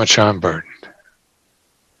about how much I'm burdened?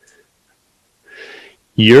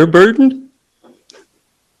 You're burdened?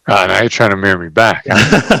 Now you're trying to mirror me back.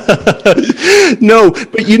 No,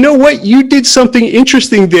 but you know what? You did something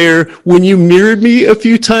interesting there when you mirrored me a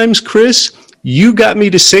few times, Chris. You got me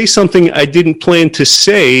to say something I didn't plan to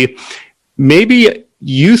say. Maybe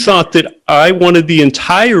you thought that I wanted the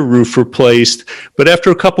entire roof replaced, but after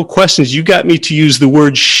a couple questions, you got me to use the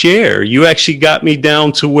word share. You actually got me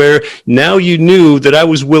down to where now you knew that I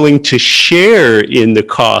was willing to share in the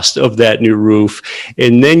cost of that new roof.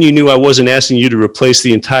 And then you knew I wasn't asking you to replace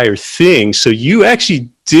the entire thing. So you actually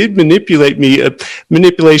did manipulate me.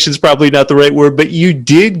 Manipulation is probably not the right word, but you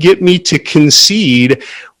did get me to concede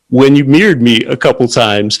when you mirrored me a couple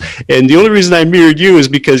times. And the only reason I mirrored you is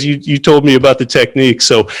because you told me about the technique.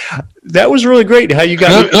 So that was really great how you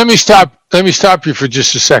got Let me stop you for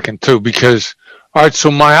just a second too, because all right,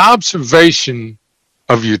 so my observation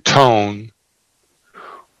of your tone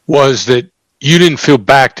was that you didn't feel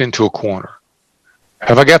backed into a corner.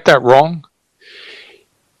 Have I got that wrong?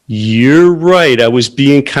 You're right. I was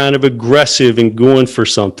being kind of aggressive and going for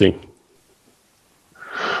something.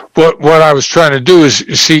 What I was trying to do is,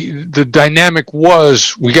 see, the dynamic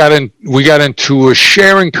was we got into a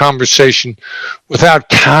sharing conversation without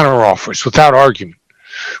counteroffers, without argument,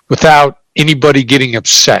 without anybody getting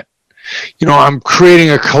upset. I'm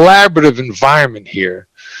creating a collaborative environment here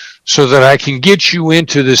so that I can get you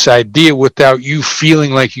into this idea without you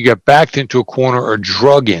feeling like you got backed into a corner or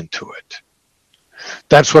drug into it.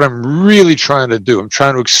 That's what I'm really trying to do. I'm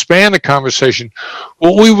trying to expand the conversation.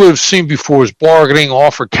 What we would have seen before was bargaining,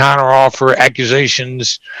 offer, counteroffer,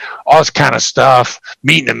 accusations, all this kind of stuff,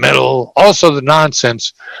 meet in the middle, also the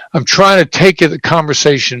nonsense. I'm trying to take the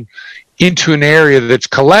conversation into an area that's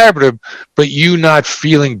collaborative, but you not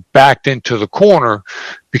feeling backed into the corner.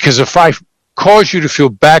 Because if I cause you to feel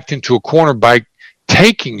backed into a corner by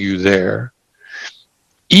taking you there,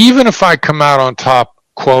 even if I come out on top,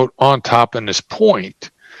 quote, on top in this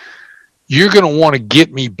point, you're going to want to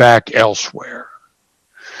get me back elsewhere.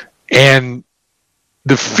 And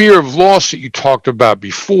the fear of loss that you talked about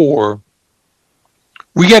before,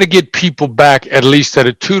 we got to get people back at least at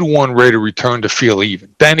a 2-to-1 rate of return to feel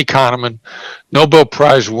even. Danny Kahneman, Nobel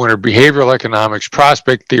Prize winner, behavioral economics,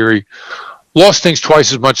 prospect theory, lost things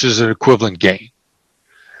twice as much as an equivalent gain.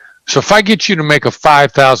 So if I get you to make a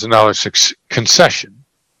 $5,000 concession,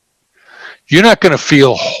 you're not going to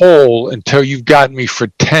feel whole until you've gotten me for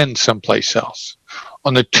 10 someplace else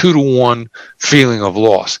on the 2-to-1 feeling of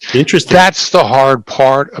loss. Interesting. That's the hard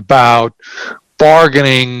part about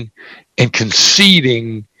bargaining and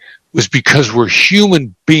conceding was because we're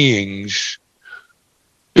human beings,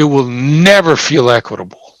 it will never feel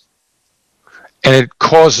equitable. And it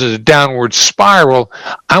causes a downward spiral.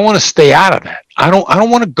 I want to stay out of that. I don't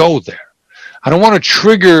want to go there. I don't want to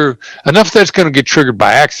trigger enough that's going to get triggered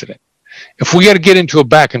by accident. If we got to get into a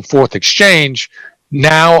back and forth exchange,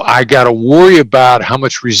 now I got to worry about how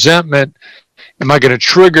much resentment am I going to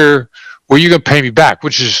trigger, or you're going to pay me back,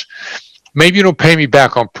 which is maybe you don't pay me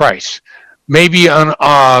back on price. Maybe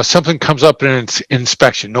on something comes up in an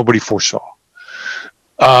inspection nobody foresaw.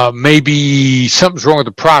 Maybe something's wrong with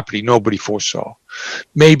the property nobody foresaw.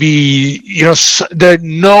 Maybe,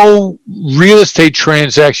 no real estate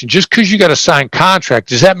transaction, just because you got a signed contract,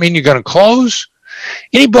 does that mean you're going to close?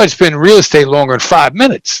 Anybody that's been in real estate longer than 5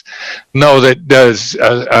 minutes know that there's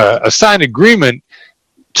a signed agreement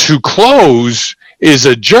to close is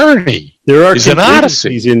a journey. There are is an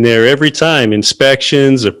odyssey in there every time.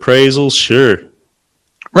 Inspections, appraisals, sure.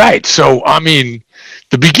 Right. So, I mean,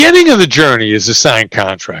 the beginning of the journey is a signed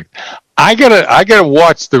contract. I gotta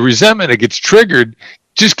watch the resentment that gets triggered.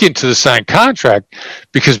 Just get to the signed contract,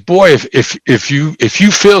 because boy, if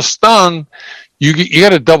you feel stung, you got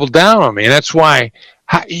to double down on me. And that's why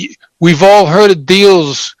we've all heard of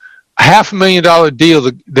deals, $500,000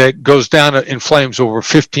 deal that goes down in flames over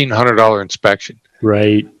 $1,500 inspection.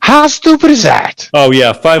 Right. How stupid is that? Oh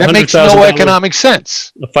yeah, that makes no economic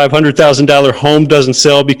sense. A $500,000 home doesn't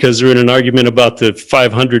sell because they're in an argument about the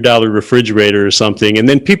 $500 refrigerator or something, and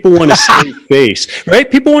then people want to save face,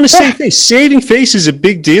 right? People want to save face. Saving face is a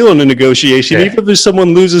big deal in a negotiation. Yeah. Even if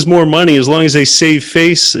someone loses more money, as long as they save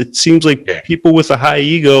face, it seems like people with a high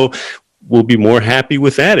ego will be more happy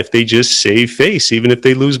with that if they just save face, even if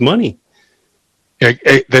they lose money.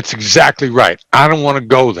 That's exactly right. I don't want to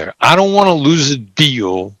go there. I don't want to lose a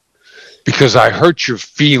deal because I hurt your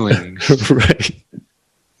feelings. Right.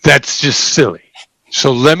 That's just silly.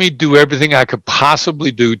 So let me do everything I could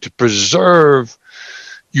possibly do to preserve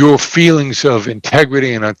your feelings of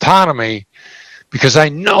integrity and autonomy, because I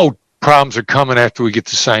know problems are coming after we get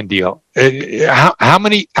the signed deal. How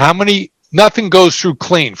many, nothing goes through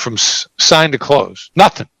clean from sign to close.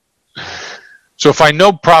 Nothing. So if I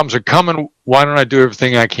know problems are coming, why don't I do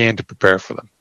everything I can to prepare for them?